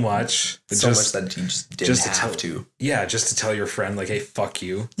so much. So much that you just didn't have to. Yeah, just to tell your friend like, hey, fuck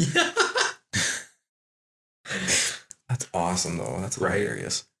you. Yeah. That's awesome though. That's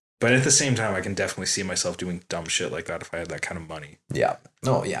hilarious. But at the same time, I can definitely see myself doing dumb shit like that if I had that kind of money. Yeah.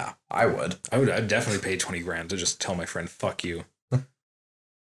 No, yeah. I'd definitely pay 20 grand to just tell my friend, fuck you.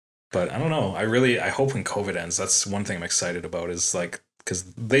 But I don't know. I hope when COVID ends, that's one thing I'm excited about, is like, because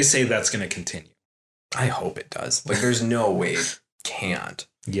they say that's going to continue. I hope it does. Like, there's no way it can't.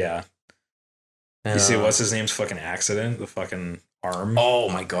 Yeah. You see, what's his name's fucking accident? The fucking arm. Oh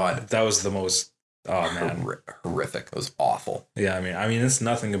my god. That was the most, oh man. Horrific. It was awful. Yeah, I mean, it's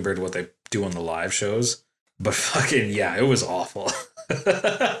nothing compared to what they do on the live shows. But fucking, yeah, it was awful.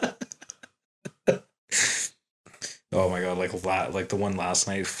 Oh my god, like the one last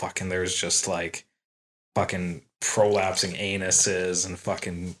night, fucking there's just like fucking prolapsing anuses and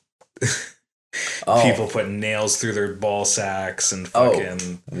fucking people putting nails through their ball sacks and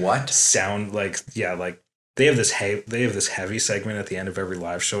fucking what sound like, yeah, like they have this heavy segment at the end of every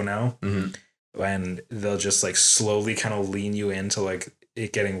live show now. Mm-hmm. And they'll just like slowly kind of lean you into like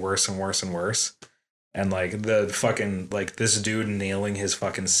it getting worse and worse and worse. And like the fucking like this dude nailing his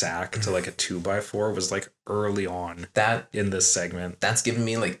fucking sack to like a 2x4 was like early on That in this segment. that's giving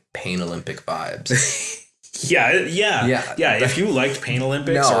me like Pain Olympic vibes. Yeah. If you liked Pain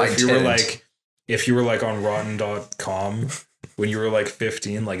Olympics, No, or I if you were didn't. like, if you were like on Rotten.com when you were like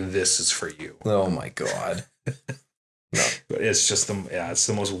 15, like this is for you. Oh my god. No. But it's just it's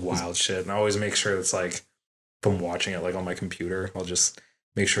the most wild shit. And I always make sure it's like, if I'm watching it like on my computer, I'll just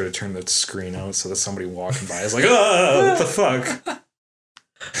make sure to turn the screen out so that somebody walking by is like, oh, what the fuck?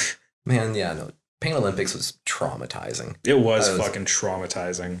 Man, yeah, no. Pain Olympics was traumatizing. It was That was- fucking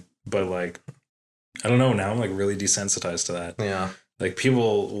traumatizing. But like, I don't know. Now I'm like really desensitized to that. Yeah. Like people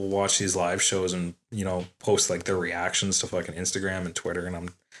will watch these live shows and post like their reactions to fucking Instagram and Twitter,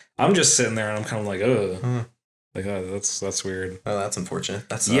 and I'm just sitting there and I'm kind of like, oh, like that's weird. Oh, that's unfortunate.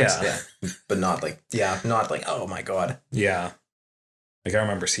 That sucks. Yeah. But not like, oh my god. Yeah, like I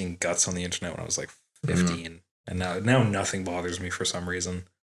remember seeing guts on the internet when I was like 15, and now nothing bothers me for some reason.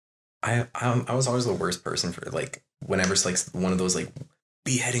 I was always the worst person for like whenever it's like one of those like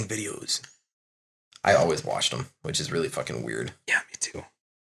beheading videos. I always watched them, which is really fucking weird. Yeah, me too.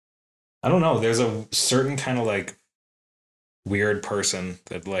 I don't know. There's a certain kind of like weird person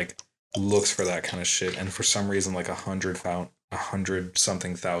that like looks for that kind of shit, and for some reason, like 100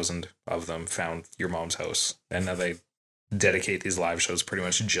 something thousand of them found your mom's house, and now they dedicate these live shows pretty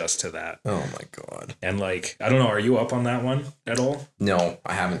much just to that. Oh my god. And like, I don't know. Are you up on that one at all? No,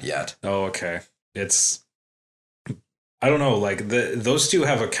 I haven't yet. Oh, okay. I don't know. Like those two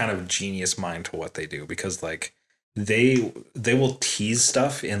have a kind of genius mind to what they do, because like they will tease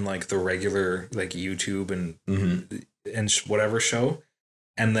stuff in like the regular like YouTube and whatever show,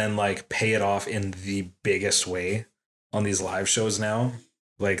 and then like pay it off in the biggest way on these live shows now.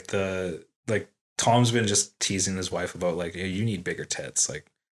 Like Tom's been just teasing his wife about like, you need bigger tits, like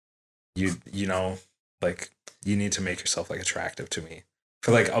you know, like you need to make yourself like attractive to me,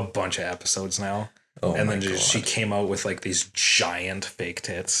 for like a bunch of episodes now. Oh And my then god. she came out with like these giant fake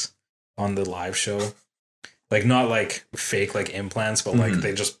tits on the live show. Like not like fake like implants, but like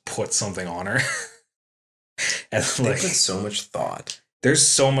they just put something on her. And They like put so much thought. there's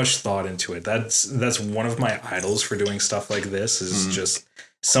so much thought into it. That's one of my idols for doing stuff like this, is just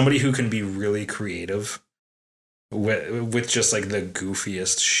somebody who can be really creative with just like the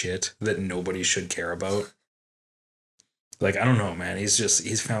goofiest shit that nobody should care about. Like, I don't know, man.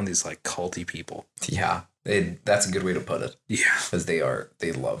 He's found these like culty people. Yeah. That's a good way to put it. Yeah. Because they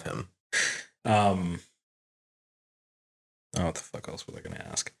love him. Oh, what the fuck else was I gonna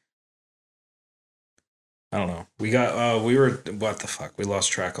ask? I don't know. We what the fuck? We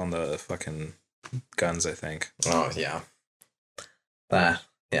lost track on the fucking guns, I think. Oh yeah.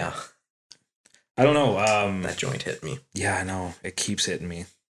 Yeah. I don't know. That joint hit me. Yeah, I know. It keeps hitting me.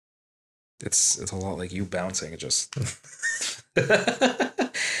 It's a lot like you bouncing. It just what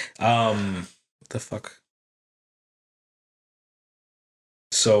the fuck?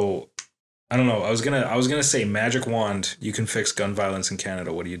 So I don't know. I was gonna say magic wand, you can fix gun violence in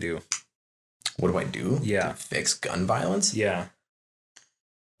Canada. What do you do? What do I do? Yeah. To fix gun violence? Yeah.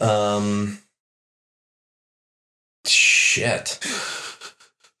 Shit.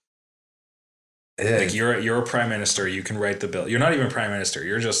 Like you're a prime minister, you can write the bill. You're not even prime minister.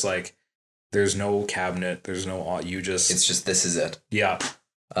 You're just like, there's no cabinet, there's no you just It's just, this is it. Yeah.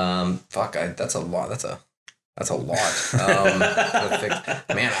 Fuck, that's a lot. That's a lot.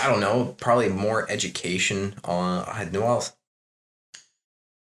 Man, I don't know. Probably more education on. I know else.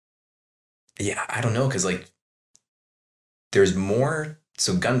 Yeah, I don't know, because like there's more.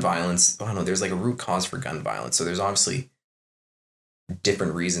 So gun violence. I don't know. There's like a root cause for gun violence. So there's obviously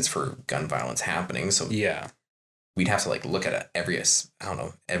different reasons for gun violence happening. So Yeah. we'd have to like look at every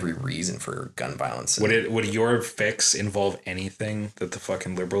reason for gun violence. Would your fix involve anything that the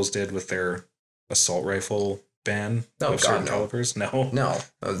fucking liberals did with their assault rifle ban No, of God, certain no. calibers? No. No,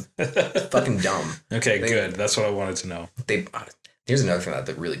 that was fucking dumb. Okay, They- good. That's what I wanted to know. Here's another thing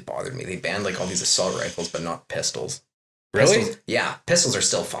that really bothered me. They banned like all these assault rifles, but not pistols. Really? Pistols, yeah, pistols are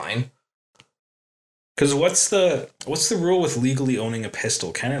still fine. Because what's the rule with legally owning a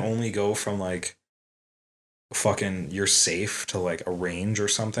pistol? Can it only go from like fucking you're safe to like a range or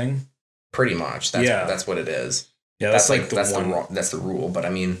something? Pretty much. That's what it is. Yeah, that's like the that's one. that's the rule. But I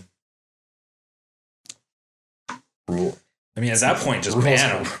mean, rule. I mean, at that point, just rules,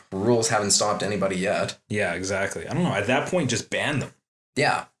 ban them. rules haven't stopped anybody yet. Yeah, exactly. I don't know. At that point, just ban them.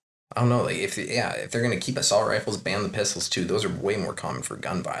 Yeah, I don't know. Like if they're gonna keep assault rifles, ban the pistols too. Those are way more common for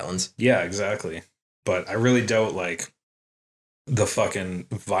gun violence. Yeah, exactly. But I really doubt like the fucking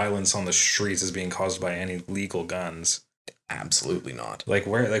violence on the streets is being caused by any legal guns. Absolutely not. Like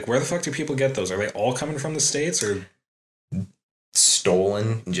where the fuck do people get those? Are they all coming from the States or?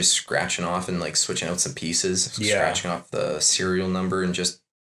 Stolen and just scratching off and like switching out some pieces, Yeah. scratching off the serial number and just,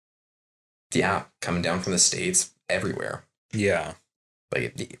 yeah, coming down from the States everywhere. Yeah.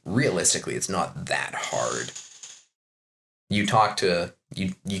 Like realistically, it's not that hard. You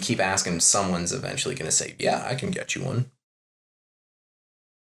keep asking, someone's eventually going to say, yeah, I can get you one.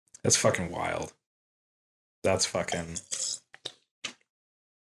 That's fucking wild. That's the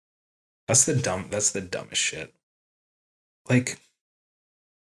dumbest shit. Like,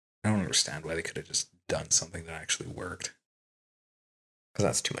 I don't understand why they could have just done something that actually worked. Because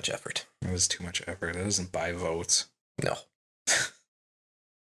that's too much effort. It was too much effort. It doesn't buy votes. No.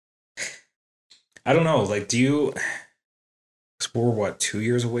 I don't know. Like, we're what, 2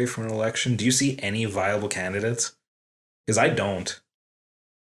 years away from an election? Do you see any viable candidates? Because I don't.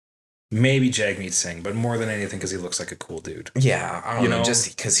 Maybe Jagmeet Singh, but more than anything because he looks like a cool dude. Yeah, I don't know,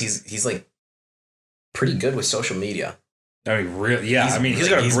 just because he's like pretty good with social media. I mean, really, yeah. He's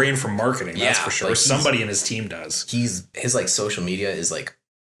got a brain for marketing. That's for sure. Like somebody in his team does. His like social media is like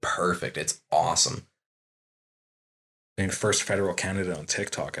perfect. It's awesome. I mean, first federal candidate on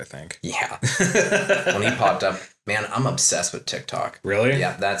TikTok, I think. Yeah. When he popped up, man, I'm obsessed with TikTok. Really?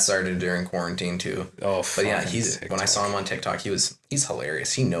 Yeah, that started during quarantine too. Oh, but yeah, when I saw him on TikTok, he's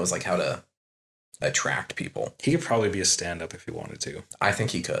hilarious. He knows like how to attract people. He could probably be a stand-up if he wanted to. I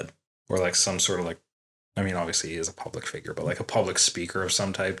think he could. Or like some sort of like, I mean, obviously he is a public figure, but like a public speaker of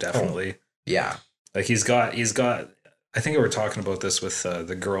some type, definitely. Oh, yeah. Like he's got. I think we were talking about this with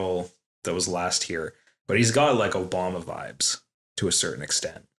the girl that was last here, but he's got like Obama vibes to a certain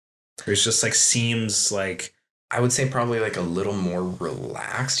extent. He's just like seems like, I would say probably like a little more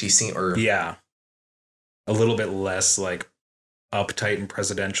relaxed. yeah, a little bit less like uptight and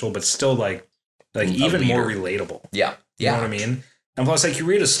presidential, but still like even more relatable. Yeah, you know what I mean. And plus, like you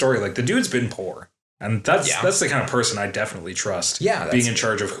read a story, like the dude's been poor, and that's the kind of person I definitely trust. Yeah, being in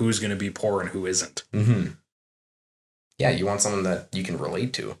charge of who's going to be poor and who isn't. Mm-hmm. Yeah, you want someone that you can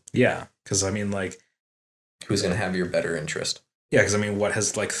relate to. Yeah, because I mean, like, who's going to have your better interest? Yeah, because I mean, what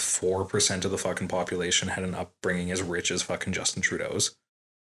has like 4% of the fucking population had an upbringing as rich as fucking Justin Trudeau's?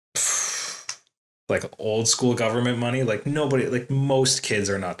 Like old school government money, like nobody, like most kids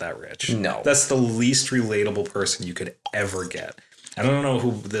are not that rich. No, that's the least relatable person you could ever get. I don't know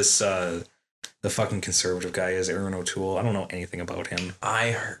who this the fucking conservative guy is, Aaron O'Toole. I don't know anything about him.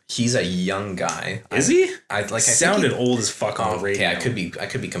 I heard he's a young guy. Is he? I sounded old as fuck on the radio. Okay, I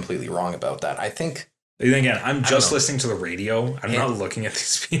could be completely wrong about that. I think. Again, I'm just listening to the radio. I'm not looking at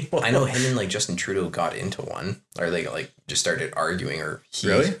these people. I know him and like Justin Trudeau got into one, or they like just started arguing, or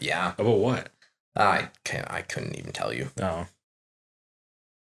really? Yeah. About what? I couldn't even tell you. Oh.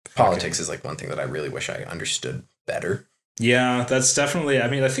 Politics is like one thing that I really wish I understood better. Yeah, that's definitely. I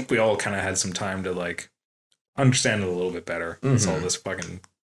mean, I think we all kind of had some time to like understand it a little bit better once all this fucking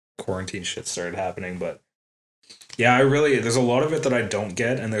quarantine shit started happening. But yeah, there's a lot of it that I don't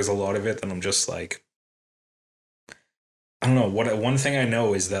get, and there's a lot of it that I'm just like, I don't know. One thing I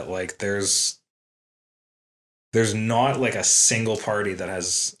know is that like there's not like a single party that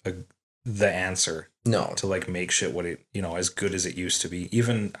has the answer. No. To like make shit what it, as good as it used to be.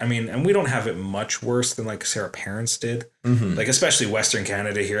 Even, I mean, and we don't have it much worse than like say our parents did. Mm-hmm. Like especially Western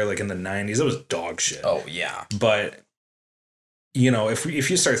Canada here, like in the 90s, it was dog shit. Oh yeah. But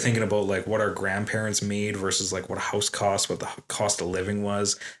if you start thinking about like what our grandparents made versus like what a house cost, what the cost of living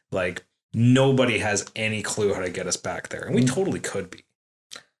was, like nobody has any clue how to get us back there, and we totally could be.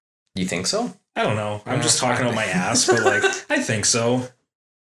 You think so? I don't know. I'm just talking out my ass, but like I think so.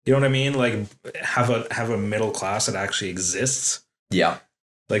 You know what I mean? Like have a middle class that actually exists. Yeah.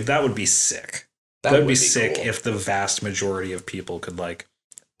 Like that would be sick. That would be sick cool. If the vast majority of people could like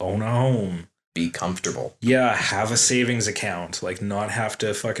own a home. Be comfortable. Yeah, have a savings account. Like not have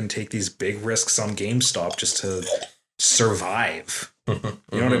to fucking take these big risks on GameStop just to survive. You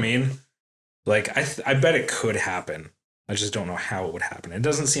know what I mean? Like I bet it could happen. I just don't know how it would happen. It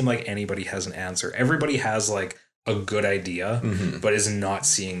doesn't seem like anybody has an answer. Everybody has like a good idea, but is not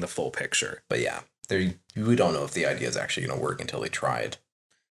seeing the full picture. But yeah, we don't know if the idea is actually going to work until they try it.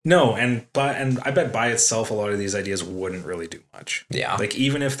 No, and I bet by itself a lot of these ideas wouldn't really do much. Yeah, like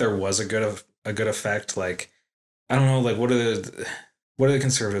even if there was a good effect, like I don't know, like what do the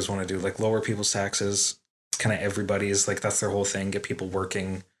conservatives want to do? Like lower people's taxes, kind of everybody's like that's their whole thing. Get people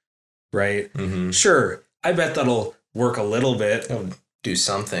working, right? Mm-hmm. Sure, I bet that'll work a little bit. Do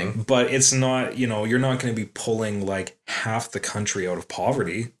something, but it's not, you're not going to be pulling like half the country out of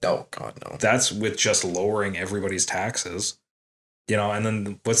poverty. Oh God, no. That's with just lowering everybody's taxes. You know, and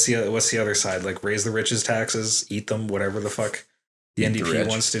then what's the other side? Like raise the rich's taxes, eat them, whatever the fuck the Eat the NDP rich.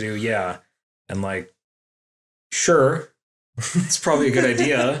 wants to do. Yeah, and like, sure, it's probably a good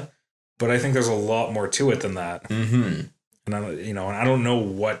idea, but I think there's a lot more to it than that. Mm-hmm. And and I don't know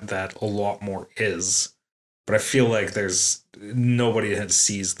what that a lot more is, but I feel like there's nobody that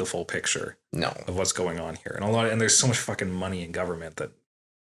sees the full picture No. of what's going on here, and there's so much fucking money in government that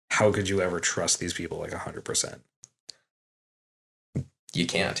how could you ever trust these people like 100%? You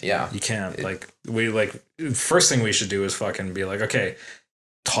can't. Yeah. You can't. First thing we should do is fucking be like, okay,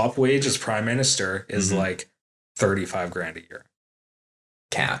 top wage as prime minister is Mhm. like 35 grand a year.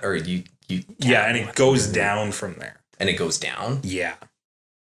 You Yeah, and it goes down from there. And it goes down. Yeah.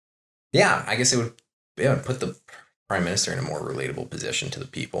 Yeah, I guess it would put the prime minister in a more relatable position to the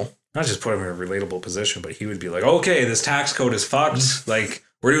people. Not just put him in a relatable position, but he would be like, okay, this tax code is fucked. Like,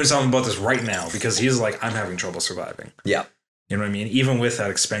 we're doing something about this right now, because he's like, I'm having trouble surviving. Yeah. You know what I mean? Even with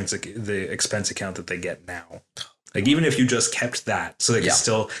that the expense account that they get now. Like, even if you just kept that so they could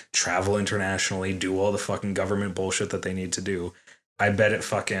still travel internationally, do all the fucking government bullshit that they need to do, I bet it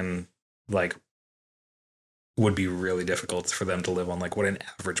fucking, like, would be really difficult for them to live on, like, what an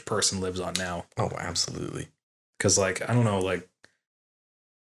average person lives on now. Oh, absolutely. Because, like, I don't know, like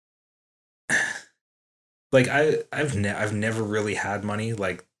I've never really had money,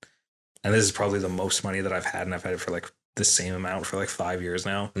 like, and this is probably the most money that I've had, and I've had it for, like, the same amount for, like, 5 years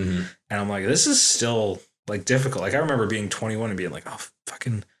now. Mm-hmm. And I'm like, this is still, like, difficult. Like, I remember being 21 and being like, oh,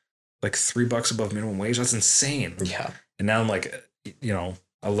 fucking, like, $3 above minimum wage. That's insane. Yeah. And now I'm like,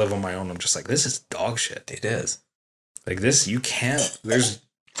 I live on my own. I'm just like, this is dog shit. It is. Like, this, you can't, there's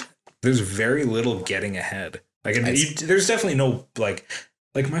very little getting ahead. Like, there's definitely no, like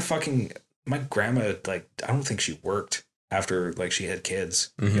my grandma, like, I don't think she worked after, like, she had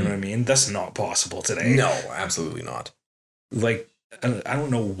kids. Mm-hmm. You know what I mean? That's not possible today. No, absolutely not. Like, I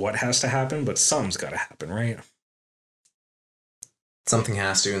don't know what has to happen, but something's got to happen, right? Something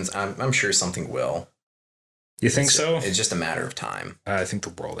has to, and I'm sure something will. You think so? It's just a matter of time. I think the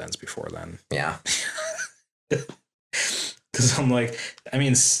world ends before then. Yeah. Because I'm like, I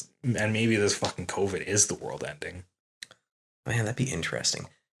mean, and maybe this fucking COVID is the world ending. Man, that'd be interesting.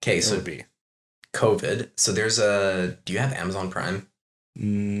 Okay, so It would be. COVID. So do you have Amazon Prime?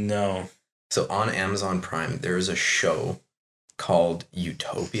 No. So on Amazon Prime, there's a show called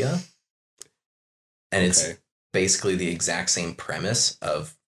Utopia. And it's basically the exact same premise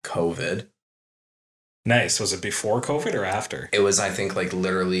of COVID. Nice. Was it before COVID or after? It was, I think, like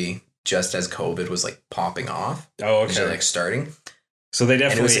literally just as COVID was like popping off. Oh, okay. Just, like starting. So they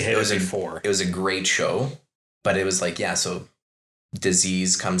definitely hit it before. It was a great show, but it was like, yeah, so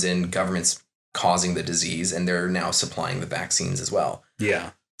disease comes in, government's causing the disease, and they're now supplying the vaccines as well.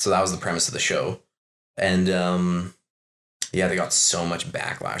 Yeah. So that was the premise of the show. And yeah, they got so much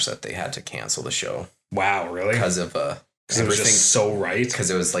backlash that they had to cancel the show. Wow, really? Because of it was just so right. Because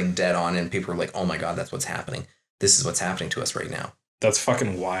it was like dead on, and people were like, "Oh my god, that's what's happening. This is what's happening to us right now." That's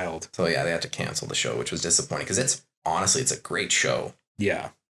fucking wild. So yeah, they had to cancel the show, which was disappointing because it's a great show. Yeah.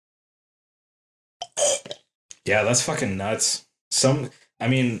 Yeah, that's fucking nuts. I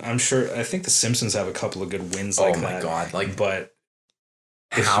mean, I think The Simpsons have a couple of good wins like that. Oh my god, like, but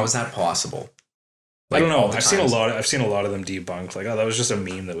how is that possible? Like, I don't know. I've seen a lot of them debunked. Like, oh, that was just a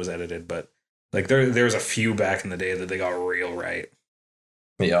meme that was edited, but like there was a few back in the day that they got real right.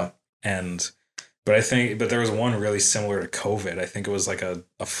 Yeah. But there was one really similar to COVID. I think it was like a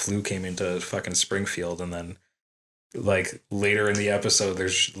flu came into fucking Springfield, and then like later in the episode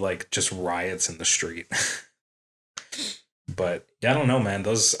there's like just riots in the street. But yeah, I don't know, man.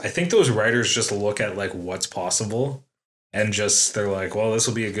 I think those writers just look at like what's possible and they're like, well, this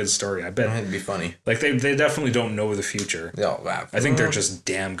will be a good story. I bet it'd be funny. Like they definitely don't know the future. Yeah, wow. I think they're just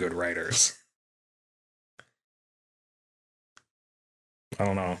damn good writers. I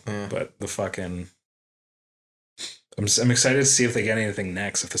don't know, but the fucking I'm excited to see if they get anything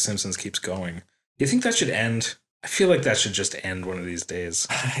next, if The Simpsons keeps going. You think that should end? I feel like that should just end one of these days.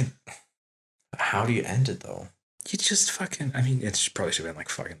 How do you end it though? You just fucking, I mean, it probably should have been like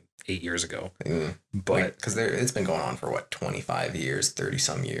fucking 8 years ago. But because it's been going on for what, 25 years, 30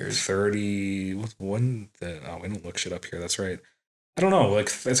 some years. 30, we don't look shit up here. That's right. I don't know.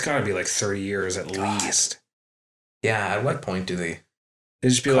 Like, it's got to be like 30 years at least. Yeah. At what point do they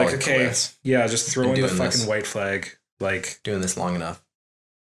just be like, okay, yeah, just throw in the fucking white flag. Like, doing this long enough.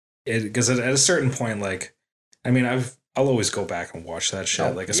 Because at a certain point, like, I mean, I'll always go back and watch that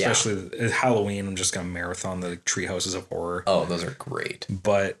shit. Like, especially at Halloween, I'm just gonna marathon the Tree Houses of Horror. Oh, those are great.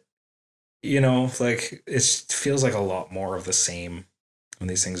 But like, it feels like a lot more of the same when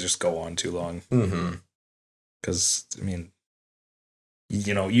these things just go on too long. Mm-hmm. Because I mean,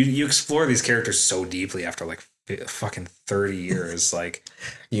 you know, you explore these characters so deeply after like fucking 30 years. Like,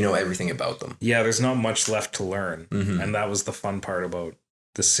 You know everything about them. yeah, there's not much left to learn. Mhm. And that was the fun part about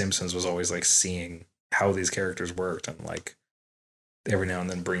The Simpsons, was always like seeing how these characters worked and like every now and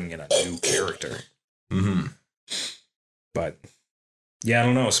then bringing in a new character. Mm-hmm. But yeah, I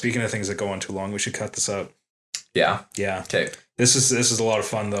don't know. Speaking of things that go on too long, we should cut this up. Yeah. Yeah. Okay. This is a lot of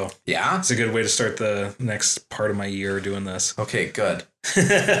fun though. Yeah. It's a good way to start the next part of my year doing this. Okay. Good.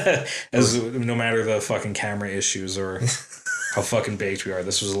 As no matter the fucking camera issues or how fucking baked we are,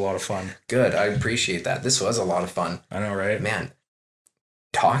 this was a lot of fun. Good. I appreciate that. This was a lot of fun. I know, right? Man,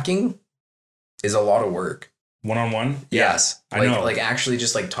 talking is a lot of work. One-on-one? Yes. I know. Like actually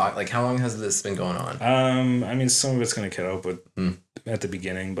just like talk. Like how long has this been going on? I mean, some of it's gonna cut out, but at the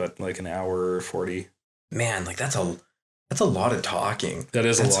beginning, but like an hour or 40. Man, like that's a lot of talking. That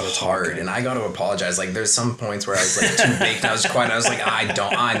is That's a lot of hard, talking. and I got to apologize. Like, there's some points where I was like too baked. I was quiet. I was like,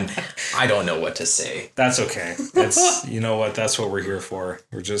 I don't know what to say. That's okay. It's you know what? That's what we're here for.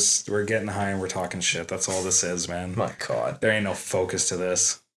 We're getting high and we're talking shit. That's all this is, man. My God. There ain't no focus to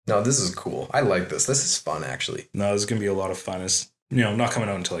this. No, this is cool. I like this. This is fun, actually. No, this is gonna be a lot of fun. It's not coming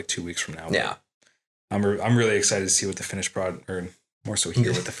out until like 2 weeks from now. Yeah. I'm really excited to see what the finished project, or more so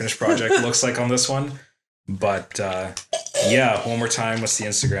hear what the finished project looks like on this one. But yeah, one more time, what's the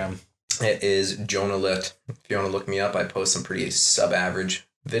Instagram? It is Jonah Lit. If you want to look me up, I post some pretty sub-average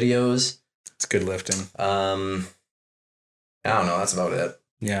videos. It's good lifting. I don't know. That's about it.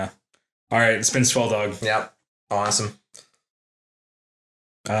 Yeah. All right, it's been Swell Dog. Yep. Awesome.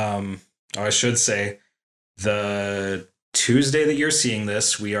 I should say the Tuesday that you're seeing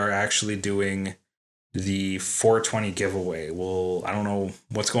this, we are actually doing the 420 giveaway. I don't know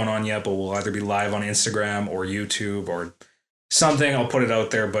what's going on yet, but we'll either be live on Instagram or YouTube or something. I'll put it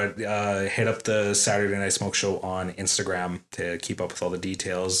out there, but hit up the Saturday Night Smoke Show on Instagram to keep up with all the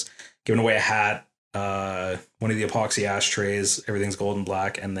details. Giving away a hat, one of the epoxy ashtrays, everything's gold and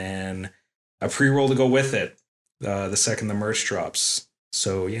black, and then a pre-roll to go with it the second the merch drops.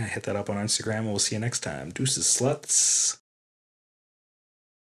 So yeah, hit that up on Instagram and we'll see you next time. Deuces, sluts.